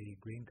through the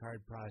green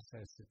card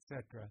process,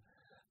 etc.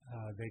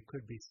 They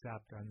could be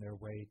stopped on their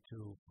way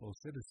to full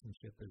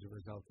citizenship as a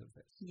result of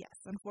this. Yes,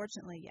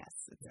 unfortunately, yes.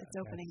 It's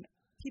opening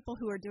people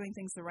who are doing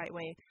things the right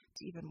way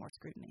to even more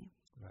scrutiny.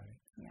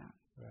 Right. Yeah.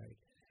 Right.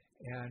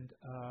 And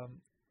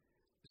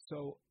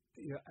so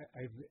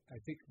I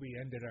think we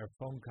ended our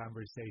phone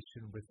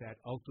conversation with that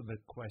ultimate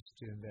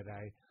question that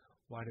I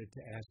wanted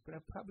to ask, but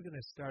I'm probably going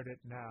to start it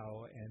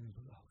now and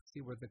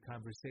see where the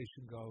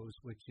conversation goes,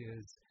 which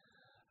is,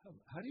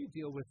 how do you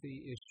deal with the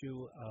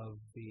issue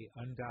of the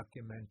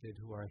undocumented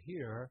who are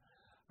here,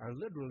 are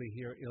literally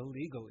here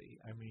illegally?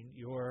 I mean,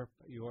 your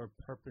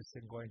purpose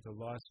in going to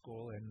law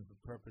school and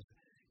the purpose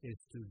is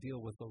to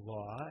deal with the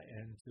law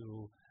and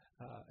to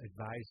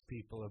advise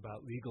people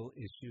about legal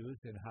issues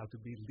and how to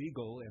be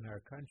legal in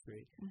our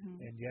country.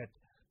 And yet,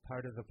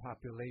 part of the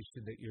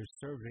population that you're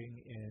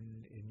serving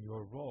in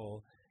your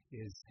role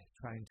is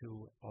trying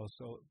to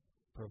also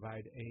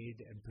provide aid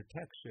and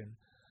protection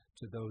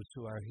to those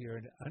who are here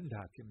and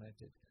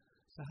undocumented.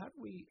 So how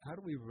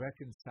do we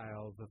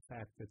reconcile the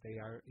fact that they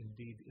are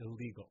indeed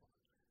illegal?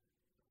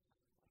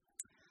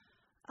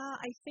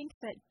 I think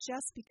that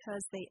just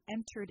because they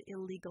entered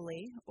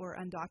illegally or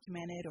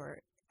undocumented, or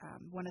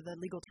one of the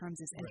legal terms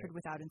is entered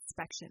without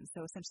inspection,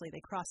 so essentially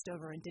they crossed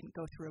over and didn't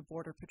go through a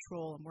border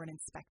patrol and weren't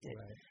inspected,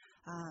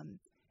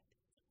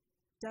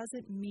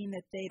 doesn't mean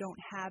that they don't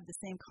have the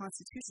same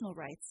constitutional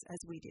rights as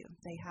we do.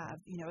 They have,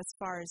 as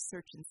far as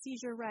search and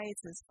seizure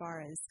rights, as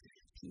far as,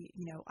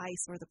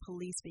 ICE or the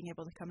police being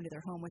able to come into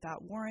their home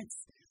without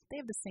warrants, they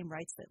have the same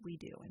rights that we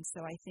do. And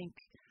so I think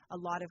a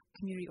lot of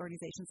community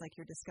organizations like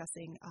you're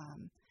discussing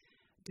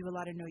do a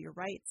lot of know your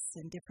rights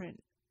and different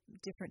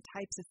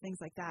types of things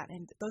like that.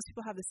 And those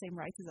people have the same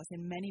rights as us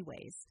in many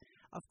ways.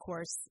 Of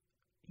course,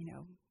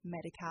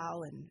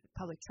 Medi-Cal and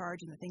public charge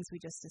and the things we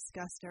just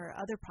discussed are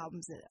other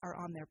problems that are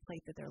on their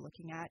plate that they're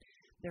looking at.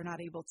 They're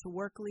not able to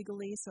work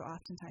legally, so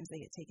oftentimes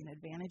they get taken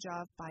advantage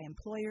of by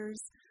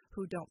employers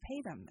who don't pay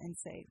them and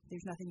say,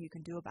 there's nothing you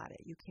can do about it.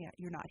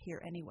 You're not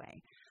here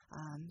anyway.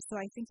 So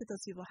I think that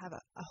those people have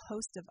a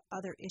host of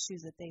other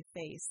issues that they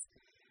face.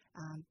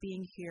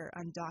 Being here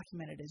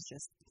undocumented is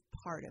just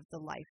part of the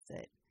life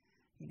that,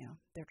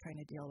 they're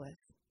trying to deal with.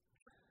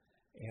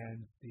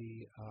 And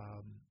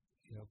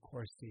of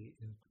course, the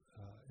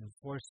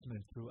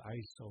enforcement through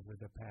ICE over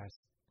the past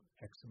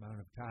X amount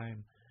of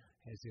time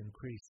has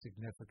increased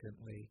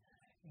significantly.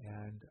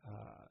 And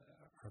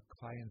are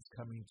clients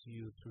coming to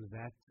you through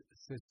that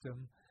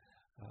system?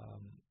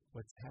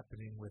 What's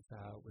happening with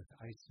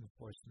ICE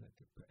enforcement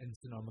in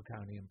Sonoma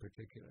County in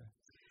particular?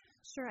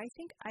 Sure. I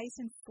think ICE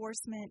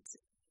enforcement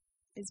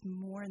is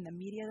more in the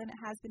media than it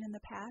has been in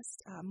the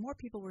past. More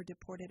people were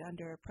deported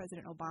under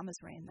President Obama's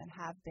reign than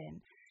have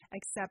been,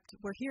 except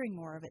we're hearing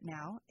more of it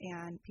now,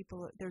 and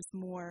there's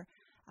more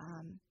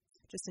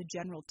just a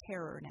general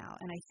terror now.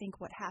 And I think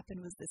what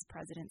happened was this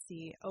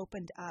presidency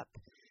opened up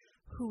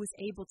who was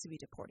able to be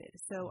deported.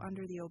 So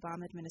under the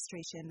Obama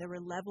administration, there were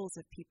levels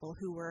of people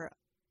who were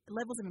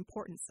levels of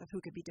importance of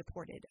who could be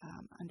deported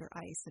under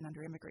ICE and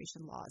under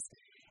immigration laws.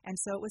 And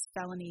so it was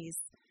felonies,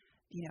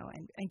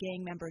 and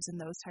gang members and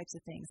those types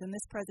of things. And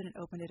this president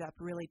opened it up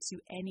really to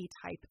any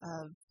type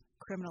of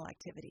criminal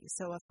activity.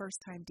 So a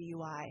first-time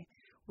DUI,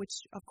 which,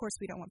 of course,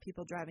 we don't want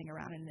people driving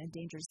around and it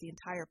endangers the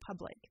entire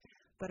public.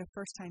 But a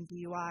first-time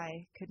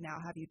DUI could now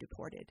have you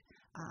deported.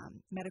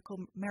 Medical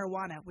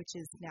marijuana, which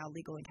is now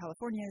legal in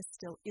California, is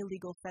still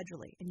illegal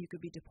federally, and you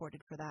could be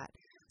deported for that.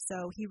 So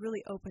he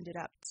really opened it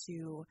up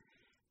to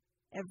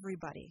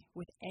everybody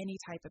with any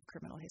type of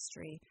criminal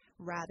history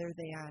rather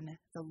than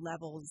the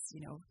levels,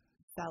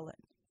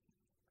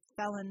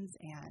 felons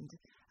and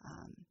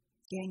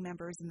gang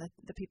members and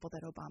the people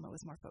that Obama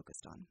was more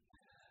focused on.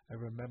 I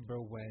remember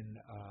when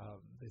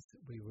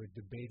we were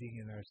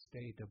debating in our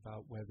state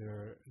about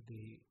whether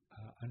the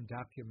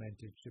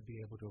undocumented should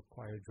be able to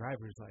acquire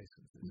driver's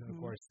licenses. And, of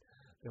course,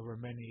 there were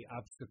many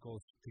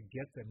obstacles to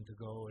get them to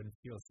go and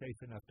feel safe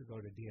enough to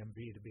go to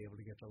DMV to be able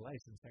to get the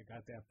license. I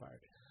got that part.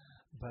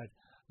 But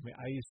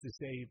I used to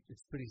say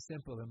it's pretty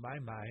simple in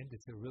my mind.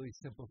 It's a really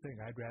simple thing.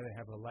 I'd rather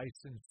have a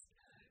licensed,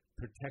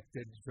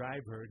 protected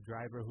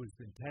driver who's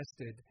been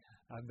tested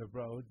on the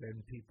road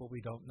than people we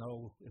don't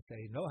know if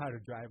they know how to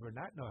drive or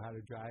not know how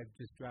to drive,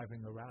 just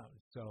driving around.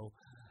 So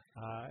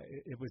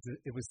it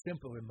was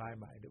simple in my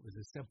mind. It was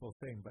a simple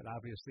thing, but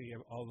obviously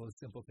all those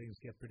simple things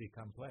get pretty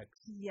complex.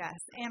 Yes,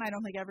 and I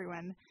don't think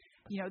everyone,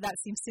 that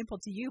seems simple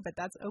to you, but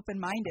that's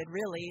open-minded,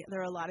 really. There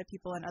are a lot of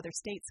people in other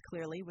states,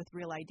 clearly, with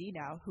Real ID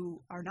now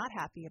who are not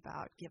happy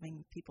about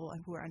giving people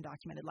who are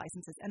undocumented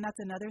licenses. And that's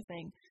another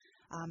thing.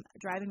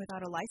 Driving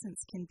without a license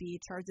can be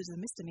charged as a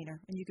misdemeanor,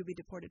 and you could be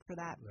deported for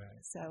that.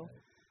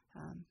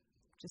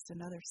 Just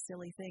another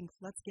silly thing.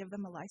 Let's give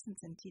them a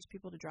license and teach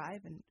people to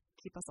drive and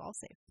keep us all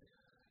safe.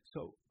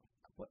 So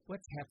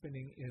what's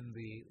happening in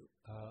the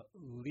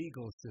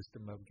legal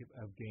system of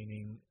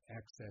gaining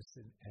access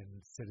and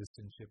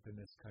citizenship in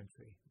this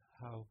country?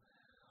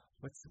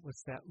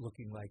 What's that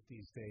looking like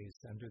these days?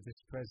 Under this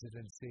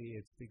presidency,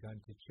 it's begun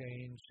to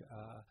change.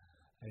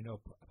 I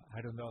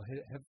don't know,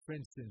 for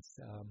instance,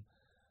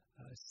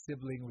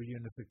 sibling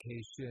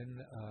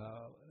reunification,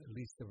 at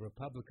least the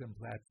Republican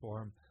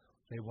platform,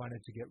 they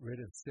wanted to get rid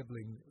of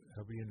sibling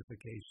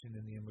reunification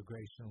in the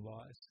immigration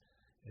laws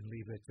and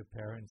leave it to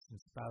parents and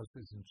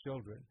spouses and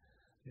children.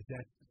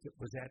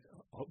 Was that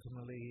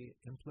ultimately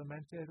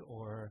implemented,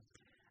 or?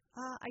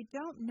 I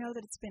don't know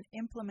that it's been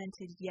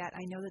implemented yet.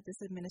 I know that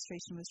this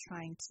administration was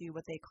trying to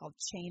what they called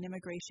chain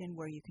immigration,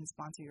 where you can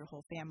sponsor your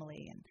whole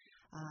family, and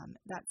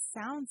that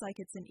sounds like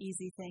it's an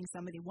easy thing.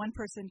 One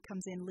person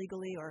comes in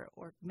legally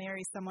or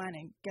marries someone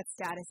and gets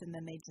status, and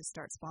then they just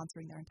start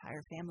sponsoring their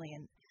entire family.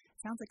 And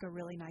it sounds like a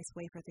really nice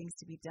way for things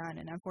to be done.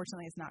 And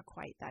unfortunately, it's not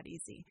quite that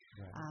easy.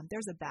 Right.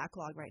 There's a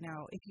backlog right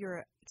now. If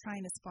you're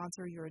trying to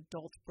sponsor your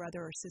adult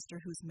brother or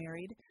sister who's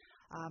married,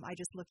 I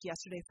just looked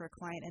yesterday for a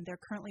client, and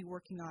they're currently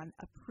working on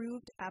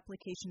approved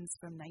applications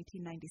from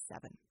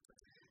 1997.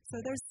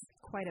 So there's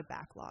quite a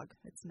backlog.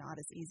 It's not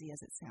as easy as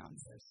it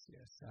sounds.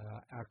 Yes.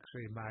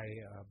 Actually, my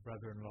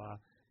brother-in-law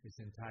is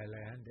in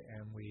Thailand,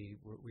 and we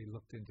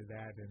looked into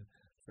that, and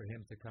for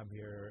him to come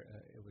here,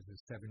 it was a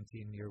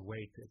 17-year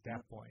wait at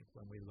that point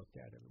when we looked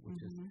at it,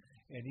 which is,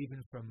 and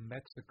even from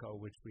Mexico,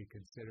 which we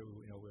consider,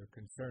 we're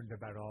concerned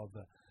about all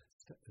the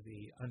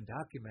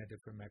undocumented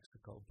from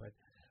Mexico, but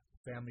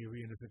family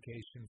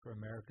reunification for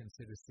American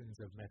citizens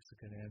of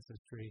Mexican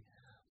ancestry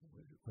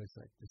was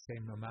like the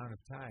same amount of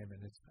time, and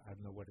I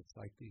don't know what it's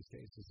like these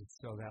days. Is it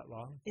still that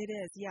long? It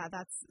is, yeah.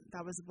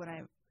 That was when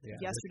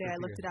yesterday I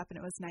looked it up, and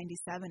it was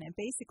 97. And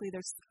basically,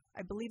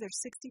 I believe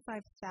there's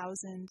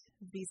 65,000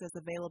 visas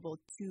available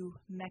to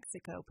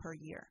Mexico per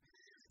year.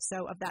 So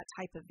of that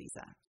type of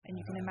visa. And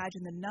you can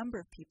imagine the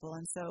number of people.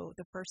 And so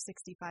the first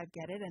 65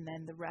 get it, and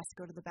then the rest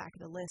go to the back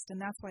of the list.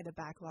 And that's why the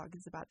backlog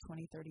is about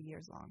 20, 30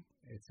 years long.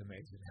 It's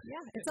amazing.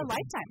 Yeah, it's a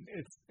lifetime.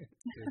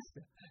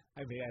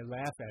 I mean, I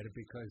laugh at it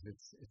because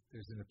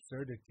there's an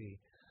absurdity.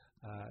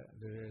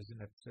 There's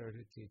an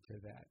absurdity to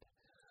that.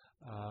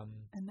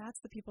 And that's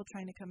the people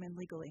trying to come in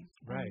legally.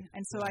 Right.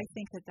 And so I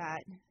think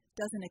that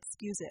doesn't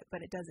excuse it,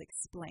 but it does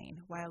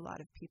explain why a lot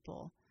of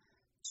people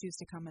choose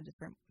to come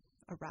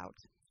a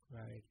route.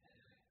 Right.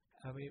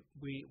 I mean,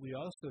 we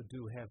also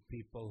do have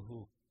people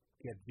who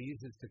get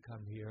visas to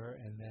come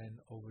here and then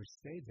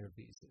overstay their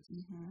visas.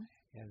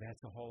 And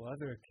that's a whole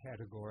other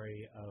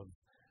category of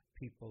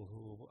people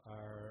who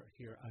are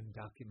here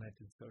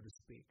undocumented, so to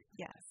speak.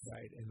 Yes.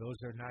 Right. And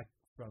those are not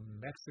from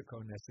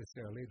Mexico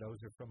necessarily. Those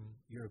are from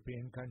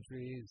European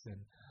countries and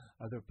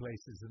other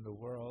places in the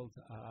world.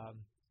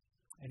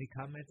 Any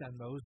comment on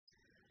those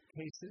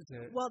cases?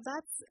 Well,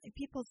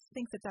 people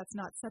think that's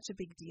not such a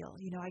big deal.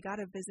 I got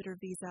a visitor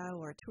visa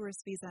or a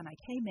tourist visa, and I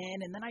came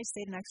in, and then I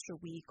stayed an extra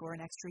week or an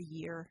extra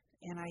year,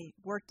 and I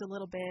worked a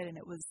little bit, and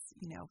it was,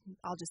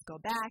 I'll just go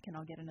back and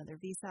I'll get another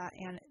visa.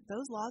 And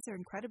those laws are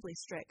incredibly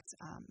strict.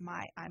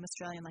 I'm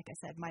Australian, like I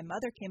said. My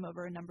mother came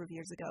over a number of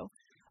years ago,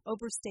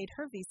 overstayed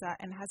her visa,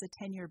 and has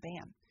a 10-year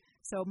ban.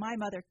 So my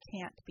mother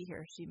can't be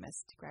here. She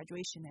missed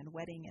graduation and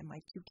wedding and my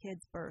 2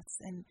 kids' births,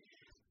 and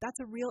that's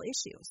a real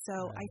issue. So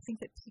I think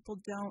that people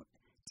don't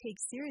take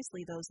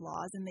seriously those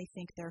laws, and they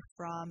think they're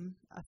from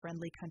a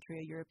friendly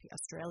country,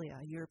 Australia,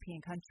 a European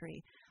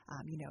country.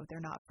 They're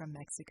not from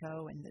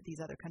Mexico and these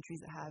other countries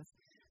that have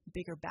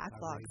bigger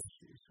backlogs.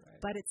 Right.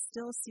 But it's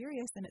still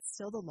serious, and it's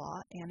still the law,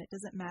 and it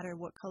doesn't matter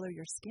what color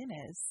your skin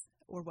is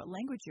or what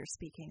language you're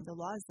speaking. The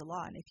law is the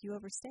law, and if you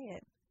overstay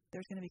it,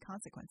 there's going to be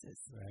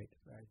consequences. Right.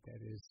 That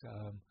is.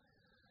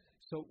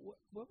 So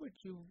what would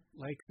you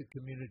like the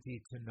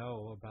community to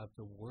know about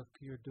the work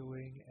you're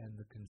doing and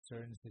the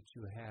concerns that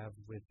you have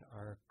with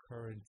our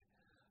current,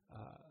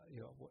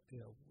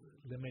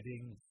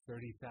 limiting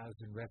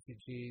 30,000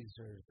 refugees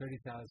or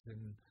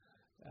 30,000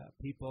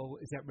 people?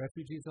 Is that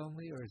refugees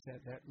only, or is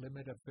that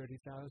limit of 30,000?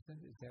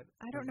 Is that?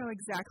 I don't know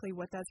exactly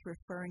what that's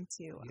referring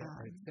to.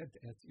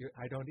 Yeah,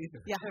 I don't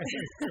either. Yeah.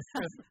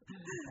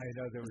 I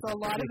know there was a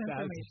lot of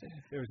information.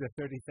 There was a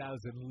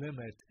 30,000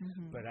 limit,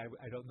 but I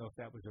don't know if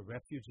that was a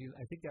refugee.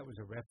 I think that was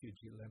a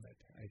refugee limit.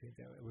 I think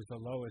that it was the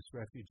lowest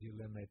refugee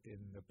limit in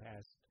the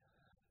past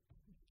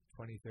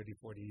 20, 30,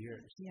 40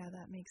 years. Yeah,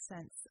 that makes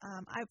sense.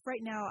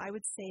 Right now, I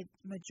would say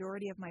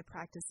majority of my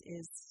practice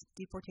is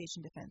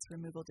deportation defense,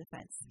 removal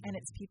defense, and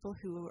it's people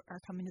who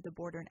are coming to the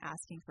border and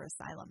asking for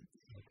asylum.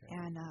 Okay.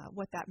 And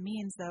what that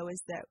means, though,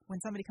 is that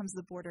when somebody comes to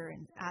the border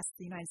and asks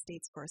the United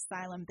States for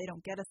asylum, they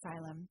don't get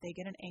asylum. They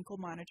get an ankle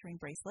monitoring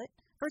bracelet.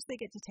 First, they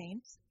get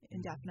detained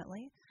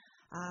indefinitely,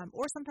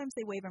 or sometimes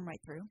they wave them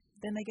right through.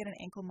 Then they get an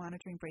ankle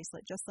monitoring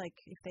bracelet, just like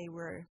if they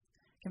were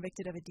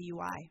convicted of a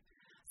DUI.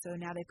 So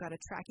now they've got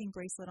a tracking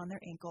bracelet on their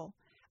ankle.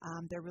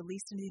 They're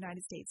released into the United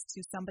States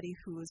to somebody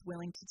who is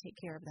willing to take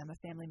care of them, a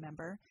family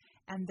member,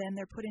 and then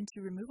they're put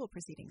into removal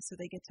proceedings. So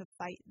they get to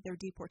fight their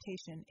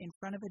deportation in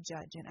front of a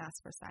judge and ask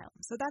for asylum.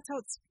 So that's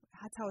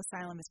how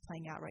asylum is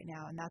playing out right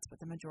now, and that's what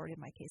the majority of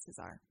my cases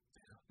are.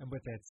 And what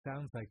that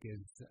sounds like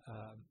is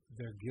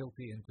they're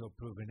guilty until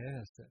proven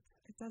innocent.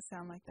 It does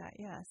sound like that,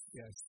 yes.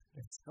 Yes,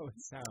 that's how it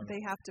sounds.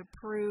 They have to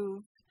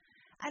prove.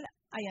 And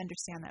I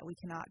understand that we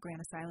cannot grant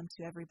asylum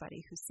to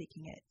everybody who's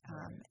seeking it.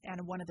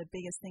 And one of the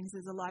biggest things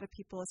is a lot of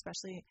people,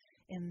 especially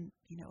in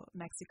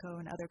Mexico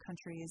and other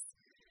countries,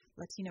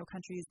 Latino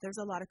countries, there's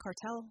a lot of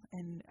cartel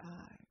and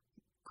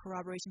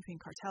corroboration between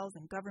cartels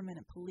and government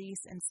and police,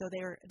 and so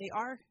they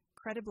are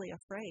incredibly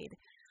afraid.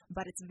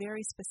 but it's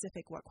very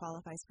specific what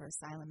qualifies for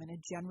asylum, and a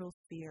general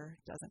fear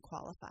doesn't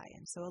qualify.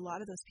 And so a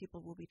lot of those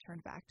people will be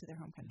turned back to their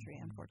home country,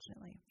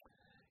 unfortunately.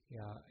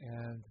 Yeah,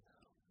 and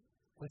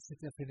what's the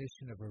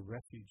definition of a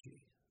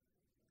refugee?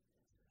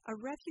 A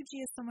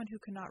refugee is someone who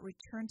cannot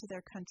return to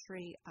their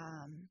country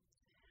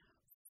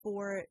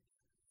for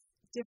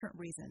different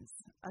reasons.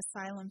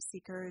 Asylum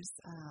seekers,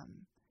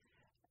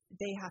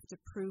 they have to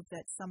prove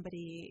that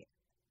somebody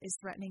is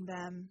threatening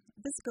them.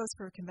 This goes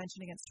for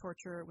Convention Against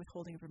Torture,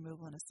 Withholding of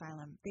Removal, and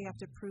Asylum. They have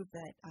to prove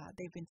that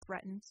they've been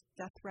threatened,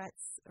 death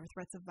threats or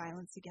threats of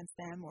violence against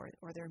them or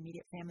their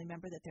immediate family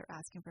member that they're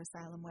asking for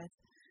asylum with.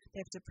 They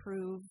have to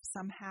prove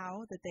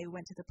somehow that they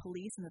went to the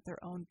police and that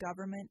their own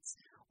government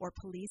or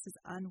police is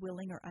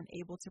unwilling or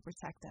unable to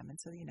protect them, and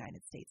so the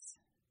United States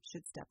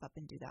should step up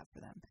and do that for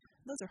them.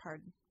 Those are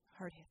hard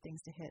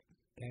things to hit.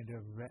 And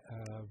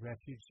a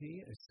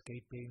refugee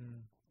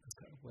escaping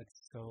what's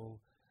so...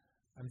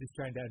 I'm just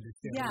trying to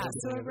understand. Yeah,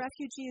 so a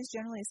refugee is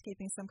generally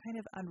escaping some kind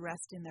of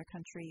unrest in their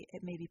country.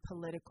 It may be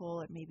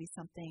political. It may be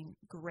something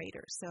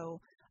greater. So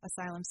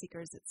asylum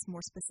seekers, it's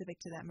more specific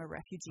to them. A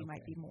refugee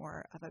might be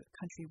more of a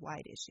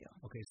countrywide issue.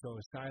 Okay, so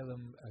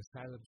asylum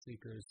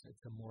seekers,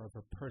 it's a more of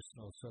a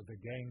personal. So the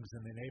gangs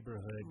in the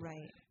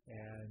neighborhood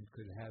and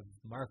could have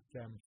marked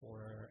them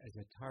as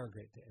a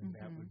target, and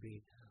that would be...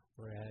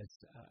 Whereas,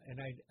 in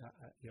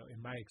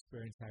my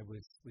experience,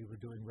 we were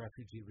doing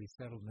refugee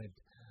resettlement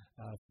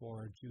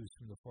for Jews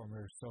from the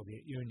former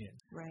Soviet Union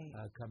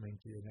coming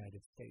to the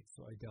United States.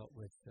 So I dealt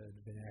with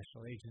the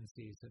national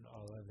agencies and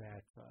all of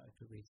that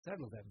to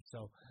resettle them.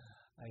 So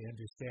I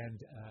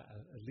understand,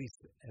 at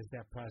least as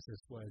that process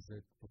was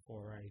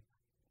before I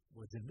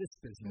was in this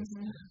business.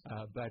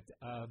 But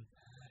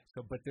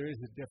there is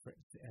a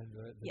difference, and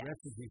the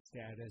refugee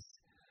status.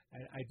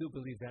 I do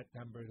believe that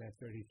number, that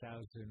 30,000,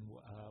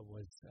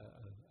 was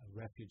a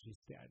refugee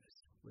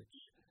status, which...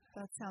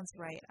 That sounds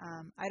right.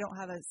 I don't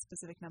have a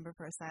specific number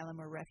for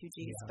asylum or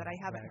refugees, but I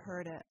haven't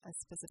heard a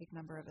specific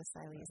number of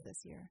asylees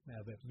this year.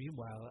 Yeah, but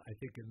meanwhile, I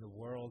think in the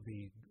world,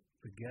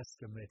 the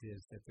guesstimate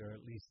is that there are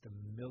at least 1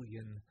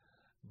 million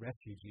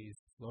refugees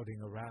floating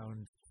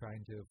around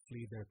trying to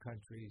flee their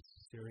countries,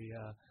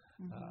 Syria,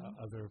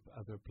 other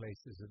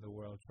places in the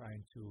world, trying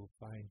to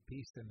find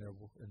peace in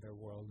their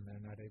world, and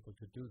they're not able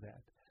to do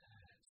that.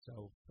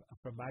 So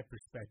from my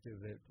perspective,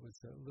 it was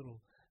a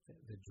little,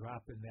 the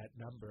drop in that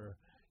number,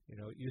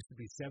 it used to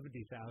be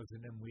 70,000,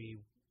 and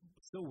we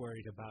still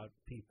worried about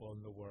people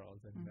in the world.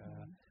 And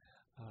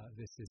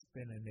this has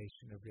been a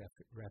nation of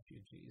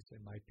refugees, and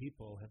my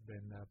people have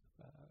been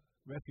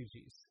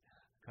refugees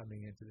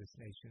coming into this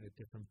nation at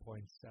different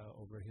points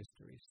over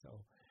history. So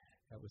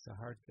that was a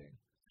hard thing.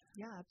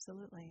 Yeah,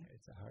 absolutely.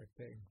 It's a hard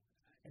thing.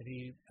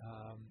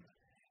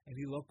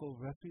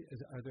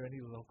 Are there any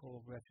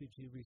local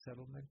refugee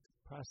resettlement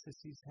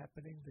processes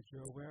happening that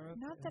you're aware of?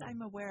 Not that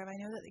I'm aware of. I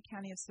know that the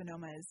County of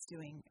Sonoma is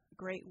doing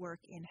great work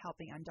in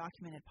helping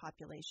undocumented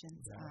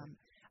populations.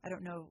 I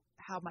don't know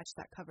how much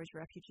that covers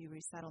refugee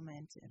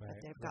resettlement,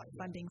 but they've got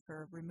funding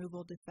for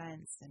removal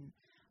defense and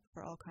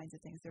for all kinds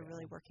of things. They're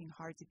really working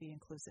hard to be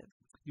inclusive.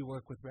 You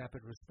work with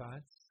Rapid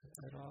Response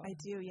at all? I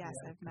do, yes.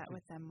 I've met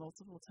with them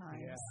multiple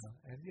times.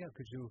 Yeah, and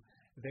because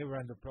they were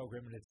on the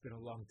program and it's been a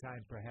long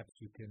time, perhaps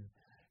you can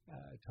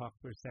talk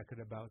for a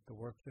second about the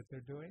work that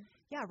they're doing?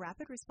 Yeah,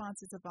 Rapid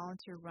Response is a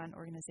volunteer-run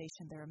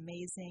organization. They're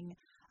amazing.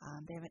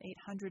 They have an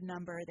 800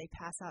 number. They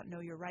pass out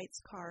Know Your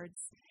Rights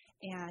cards.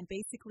 And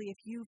basically, if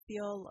you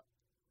feel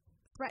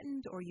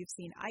threatened or you've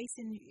seen ICE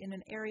in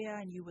an area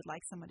and you would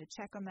like someone to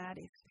check on that,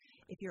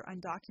 if you're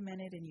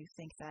undocumented and you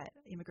think that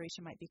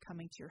immigration might be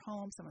coming to your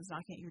home, someone's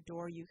knocking at your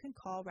door, you can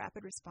call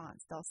Rapid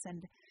Response. They'll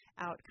send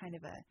out kind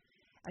of a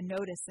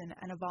notice,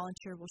 and a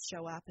volunteer will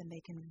show up, and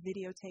they can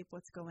videotape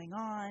what's going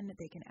on.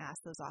 They can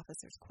ask those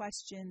officers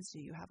questions.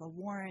 Do you have a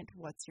warrant?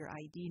 What's your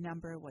ID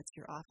number? What's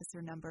your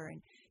officer number? And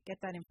get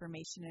that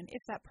information. And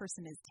if that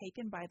person is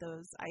taken by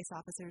those ICE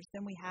officers,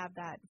 then we have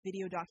that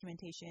video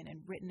documentation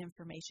and written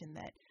information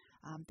that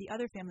the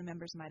other family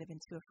members might have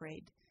been too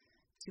afraid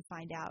to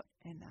find out,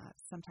 and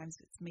sometimes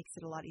it makes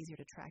it a lot easier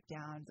to track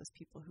down those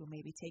people who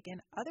may be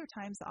taken. Other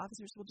times the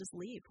officers will just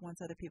leave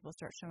once other people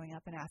start showing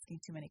up and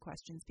asking too many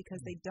questions because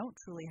they don't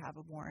truly have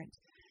a warrant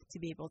to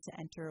be able to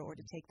enter or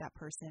to take that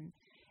person,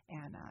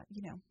 and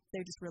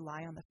they just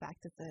rely on the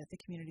fact that the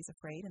community's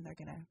afraid and they're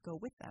going to go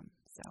with them.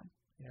 So.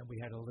 And we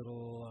had a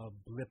little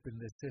blip in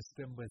the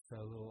system with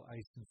a little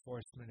ICE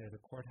enforcement at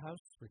a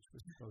courthouse, which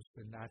was supposed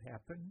to not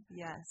happen.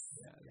 Yes.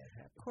 Yeah, that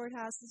happened.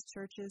 Courthouses,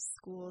 churches,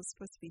 schools,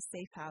 supposed to be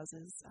safe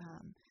houses.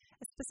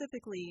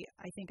 Specifically,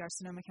 I think our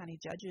Sonoma County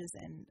judges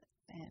and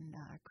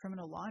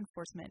criminal law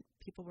enforcement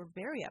people were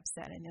very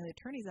upset, and the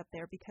attorneys up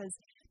there, because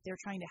they're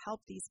trying to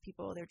help these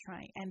people.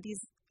 And these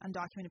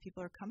undocumented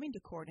people are coming to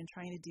court and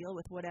trying to deal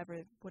with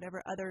whatever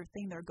other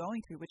thing they're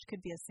going through, which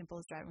could be as simple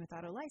as driving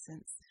without a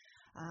license.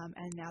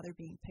 And now they're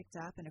being picked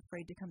up and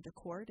afraid to come to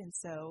court, and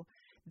so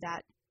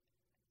that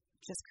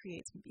just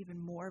creates even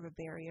more of a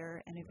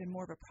barrier and even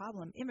more of a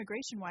problem.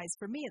 Immigration-wise,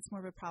 for me, it's more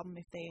of a problem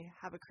if they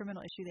have a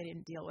criminal issue they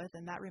didn't deal with,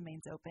 and that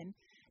remains open.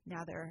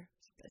 Now they're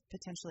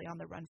potentially on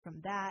the run from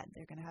that.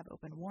 They're going to have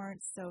open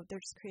warrants. So they're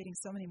just creating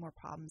so many more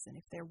problems. And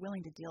if they're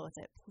willing to deal with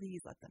it,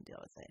 please let them deal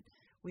with it.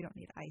 We don't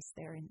need ICE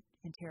there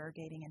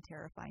interrogating and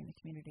terrifying the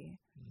community.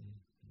 Mm-hmm.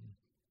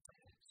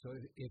 So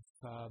if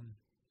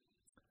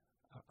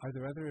are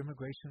there other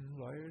immigration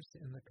lawyers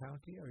in the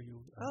county? Are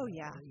you? Oh,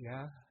 yeah.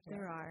 Yeah?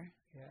 There are.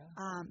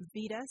 Yeah.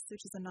 VITAS,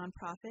 which is a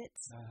nonprofit,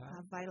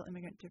 Vital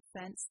Immigrant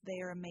Defense, they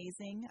are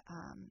amazing.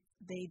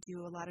 They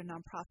do a lot of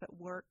nonprofit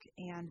work,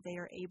 and they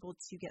are able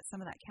to get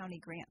some of that county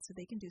grant, so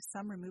they can do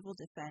some removal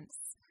defense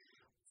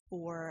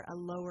for a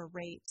lower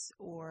rate,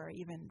 or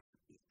even,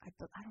 I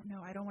don't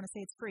know, I don't want to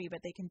say it's free,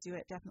 but they can do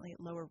it definitely at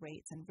lower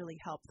rates and really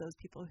help those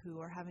people who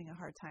are having a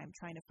hard time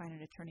trying to find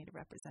an attorney to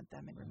represent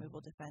them in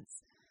removal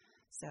defense.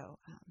 So,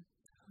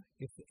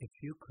 if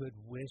you could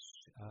wish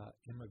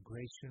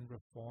immigration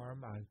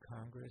reform on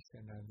Congress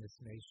and on this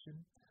nation,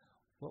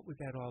 what would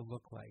that all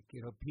look like?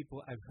 You know,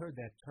 people, I've heard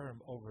that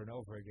term over and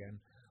over again.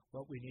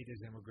 What we need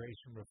is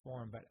immigration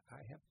reform, but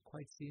I haven't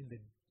quite seen the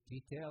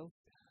details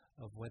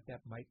of what that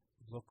might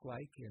look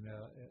like in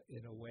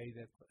a way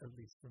that, at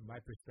least from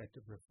my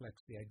perspective,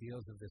 reflects the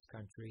ideals of this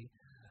country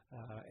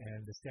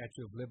and the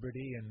Statue of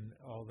Liberty and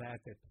all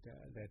that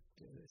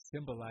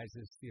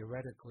symbolizes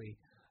theoretically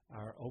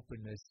our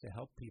openness to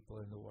help people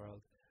in the world.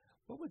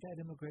 What would that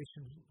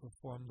immigration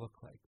reform look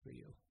like for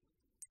you?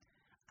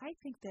 I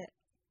think that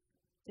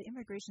the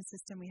immigration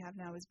system we have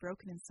now is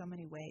broken in so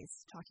many ways,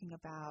 talking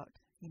about,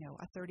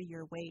 a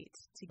 30-year wait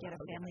to get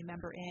a family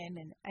member in.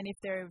 And if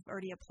they've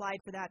already applied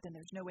for that, then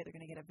there's no way they're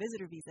going to get a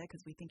visitor visa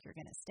because we think you're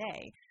going to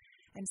stay.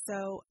 And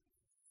so,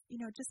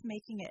 just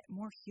making it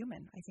more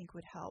human, I think,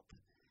 would help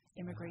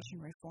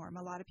immigration reform.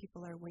 A lot of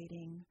people are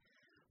waiting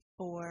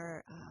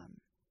for,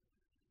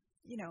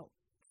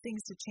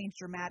 things to change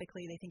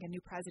dramatically. They think a new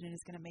president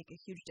is going to make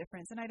a huge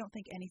difference, and I don't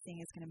think anything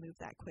is going to move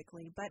that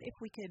quickly. But if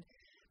we could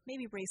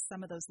maybe raise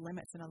some of those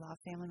limits and allow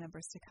family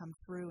members to come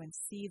through and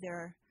see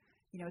their,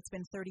 it's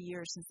been 30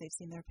 years since they've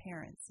seen their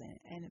parents,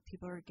 and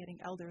people are getting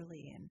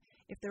elderly, and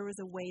if there was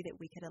a way that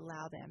we could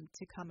allow them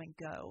to come and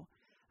go,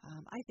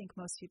 I think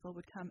most people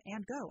would come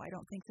and go. I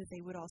don't think that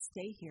they would all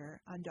stay here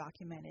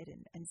undocumented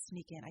and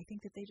sneak in. I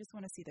think that they just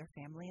want to see their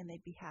family, and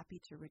they'd be happy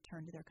to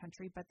return to their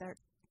country, but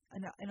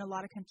in a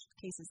lot of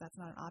cases, that's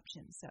not an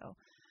option. So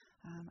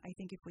I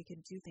think if we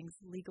could do things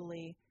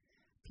legally,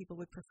 people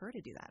would prefer to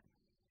do that.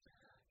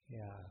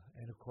 Yeah,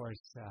 and of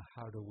course,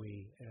 how do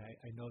we, and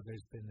I know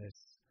there's been this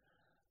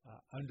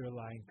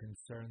underlying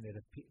concern that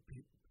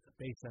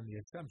based on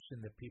the assumption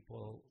that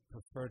people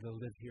prefer to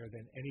live here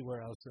than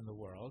anywhere else in the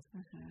world,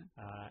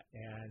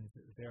 and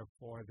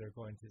therefore they're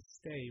going to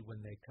stay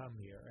when they come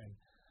here. And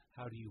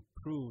how do you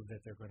prove that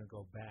they're going to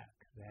go back?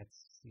 That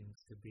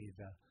seems to be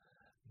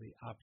the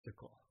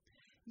obstacle.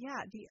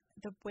 Yeah,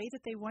 the way that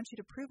they want you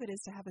to prove it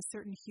is to have a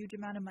certain huge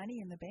amount of money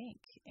in the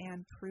bank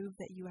and prove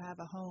that you have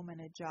a home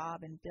and a job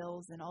and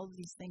bills and all of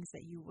these things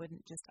that you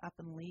wouldn't just up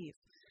and leave.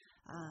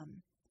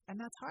 And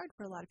that's hard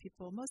for a lot of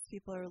people. Most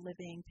people are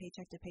living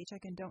paycheck to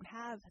paycheck and don't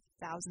have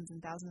thousands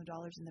and thousands of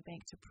dollars in the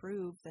bank to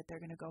prove that they're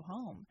going to go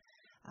home.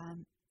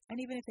 And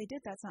even if they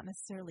did, that's not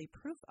necessarily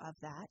proof of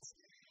that.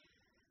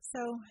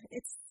 So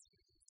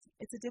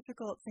it's a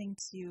difficult thing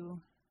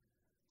to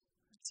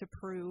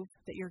prove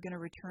that you're going to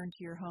return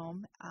to your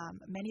home.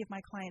 Many of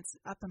my clients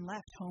up and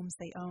left homes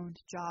they owned,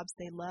 jobs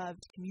they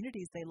loved,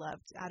 communities they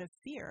loved out of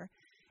fear,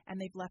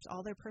 and they've left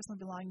all their personal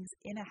belongings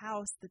in a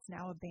house that's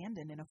now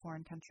abandoned in a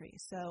foreign country.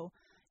 So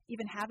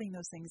even having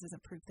those things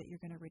isn't proof that you're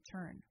going to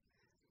return.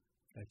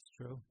 That's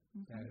true.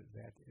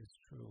 That is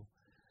true.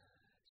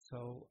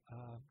 So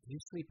do you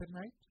sleep at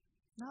night?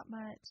 Not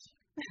much.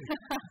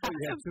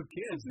 You have two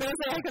kids. No,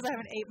 because I have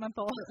an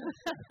 8-month-old.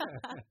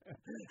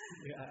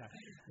 Yeah,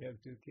 you have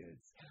two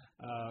kids.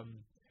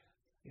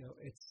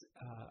 It's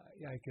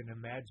I can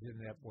imagine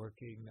that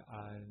working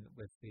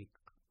with the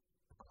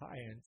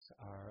clients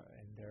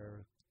and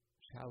their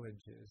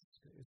challenges.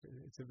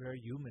 It's a very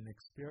human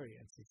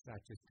experience. It's not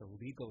just a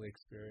legal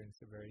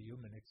experience; a very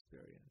human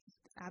experience.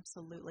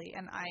 Absolutely.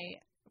 And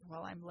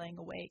while I'm laying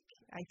awake,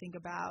 I think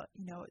about,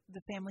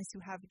 the families who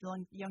have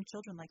young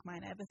children like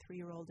mine. I have a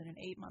 3-year-old and an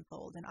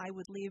 8-month-old, and I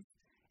would leave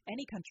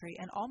any country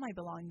and all my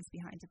belongings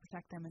behind to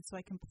protect them. And so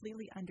I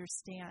completely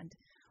understand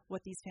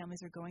what these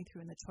families are going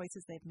through and the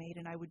choices they've made,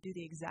 and I would do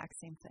the exact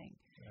same thing.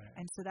 Right.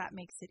 And so that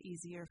makes it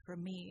easier for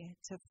me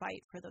to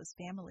fight for those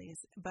families,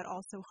 but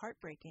also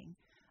heartbreaking.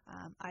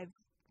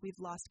 We've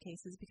lost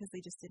cases because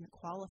they just didn't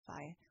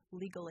qualify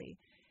legally.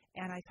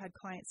 And I've had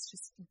clients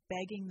just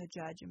begging the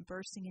judge and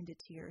bursting into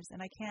tears.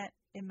 And I can't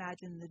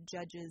imagine the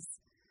judge's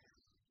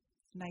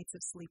nights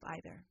of sleep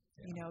either.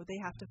 Yeah. They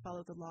have to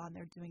follow the law and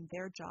they're doing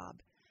their job.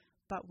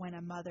 But when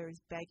a mother is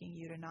begging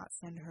you to not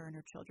send her and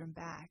her children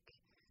back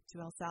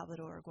to El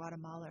Salvador or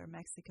Guatemala or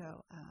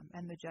Mexico,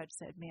 and the judge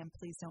said, "Ma'am,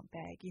 please don't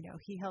beg,"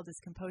 he held his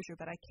composure,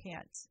 but I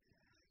can't.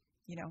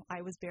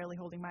 I was barely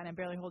holding mine. I'm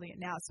barely holding it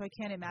now. So I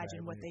can't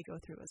imagine what they go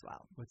through as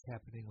well. What's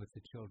happening with the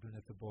children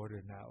at the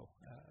border now,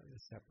 the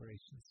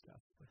separation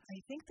stuff?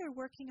 I think they're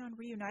working on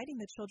reuniting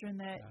the children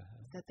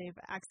that they've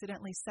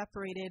accidentally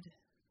separated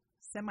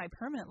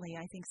semi-permanently.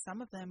 I think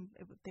some of them,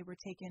 they were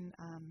taken,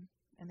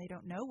 and they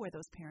don't know where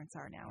those parents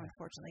are now,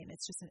 unfortunately, and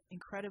it's just an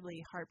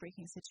incredibly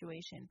heartbreaking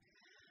situation.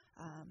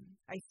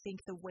 I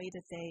think the way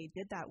that they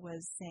did that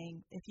was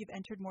saying, if you've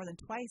entered more than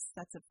twice,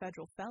 that's a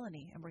federal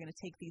felony, and we're going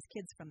to take these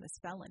kids from this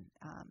felon.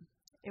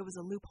 It was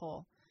a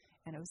loophole,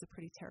 and it was a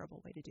pretty terrible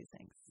way to do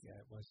things. Yeah,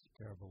 it was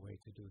a terrible way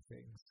to do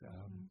things.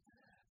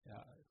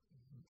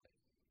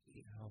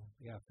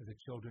 For the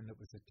children, it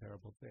was a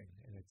terrible thing,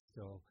 and it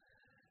still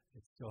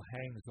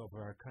hangs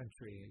over our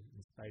country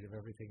in spite of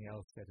everything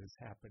else that has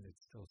happened. It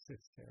still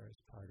sits there as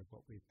part of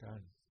what we've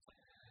done.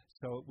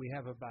 So we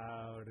have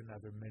about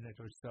another minute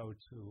or so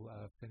to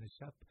finish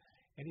up.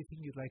 Anything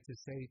you'd like to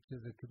say to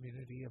the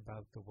community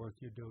about the work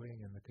you're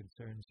doing and the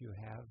concerns you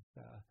have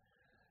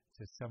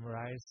to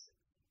summarize?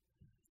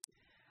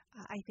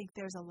 I think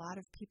there's a lot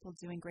of people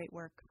doing great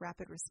work,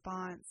 Rapid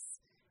Response,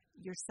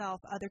 yourself,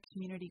 other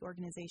community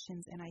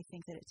organizations, and I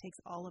think that it takes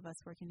all of us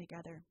working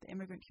together. The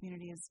immigrant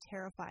community is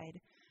terrified,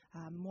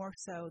 more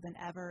so than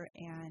ever,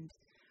 and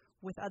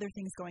with other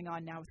things going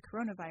on now with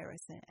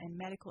coronavirus and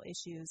medical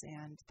issues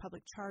and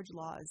public charge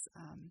laws,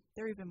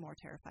 they're even more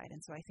terrified.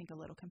 And so I think a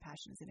little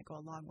compassion is going to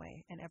go a long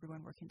way, and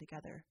everyone working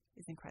together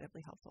is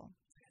incredibly helpful.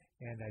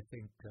 And I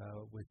think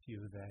with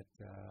you that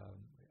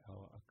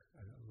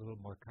a little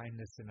more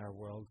kindness in our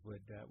world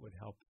would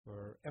help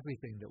for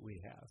everything that we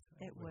have.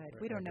 It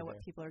would. We don't know what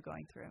people are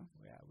going through.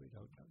 Yeah, we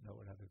don't know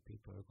what other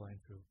people are going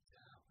through.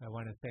 I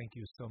want to thank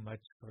you so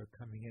much for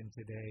coming in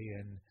today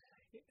and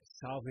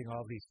solving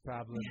all these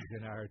problems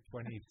in our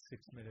 26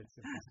 minutes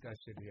of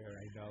discussion here.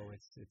 I know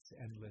it's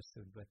endless,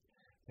 but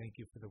thank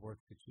you for the work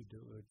that you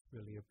do. It's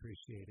really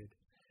appreciated.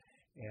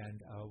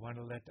 And I want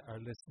to let our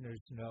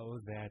listeners know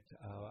that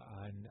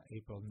on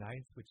April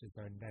 9th, which is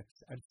our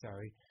next,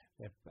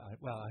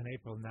 on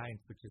April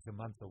 9th, which is a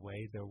month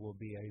away, there will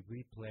be a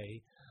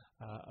replay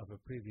of a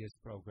previous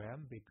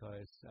program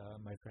because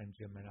my friend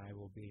Jim and I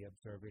will be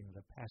observing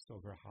the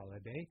Passover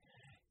holiday,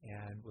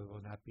 and we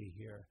will not be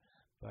here.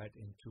 But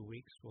in 2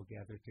 weeks, we'll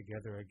gather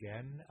together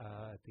again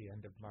at the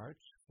end of March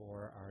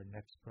for our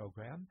next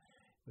program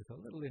with a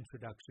little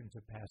introduction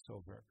to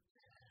Passover.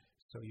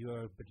 So you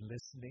have been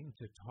listening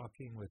to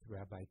Talking with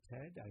Rabbi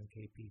Ted on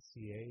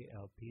KPCA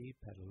LP,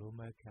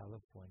 Petaluma,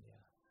 California.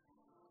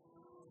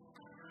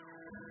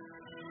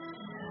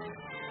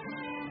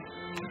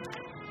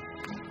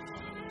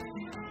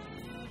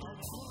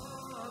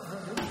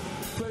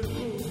 Play the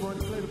blues, buddy,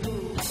 play the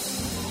blues.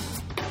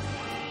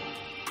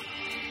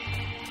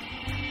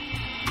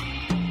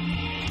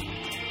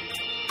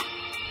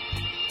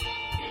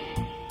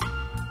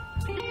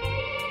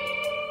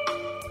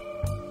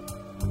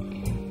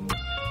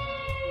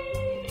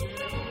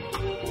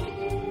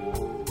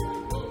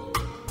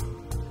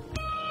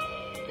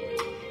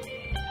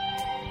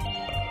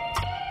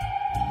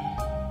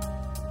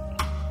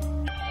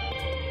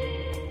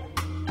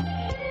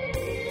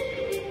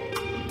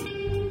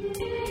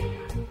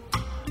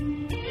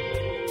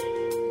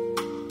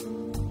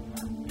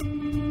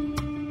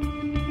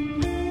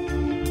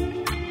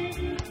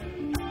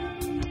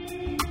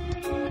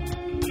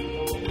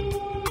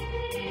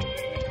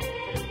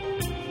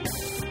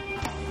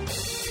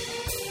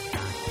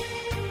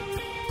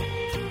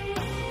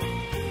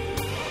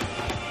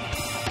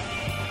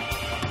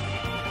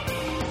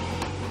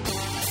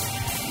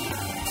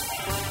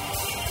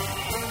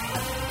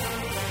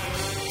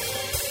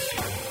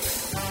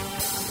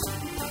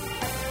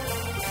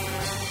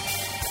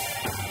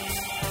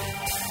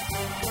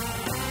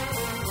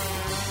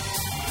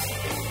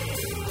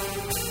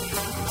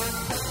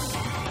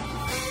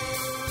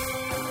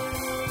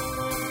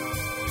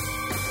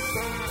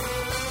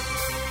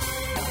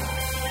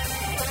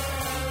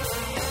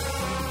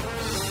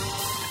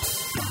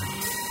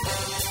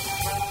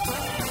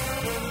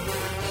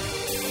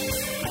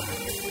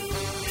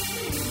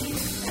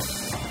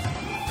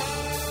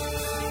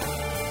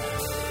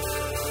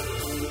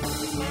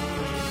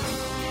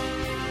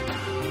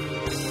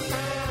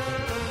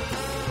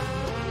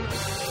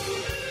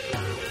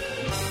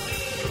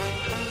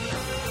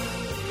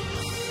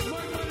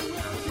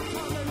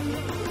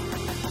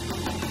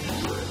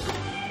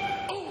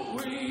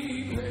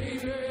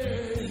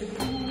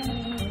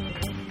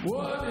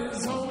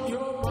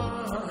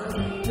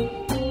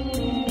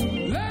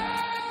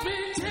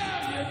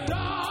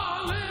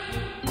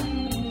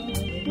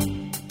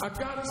 I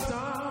gotta stop.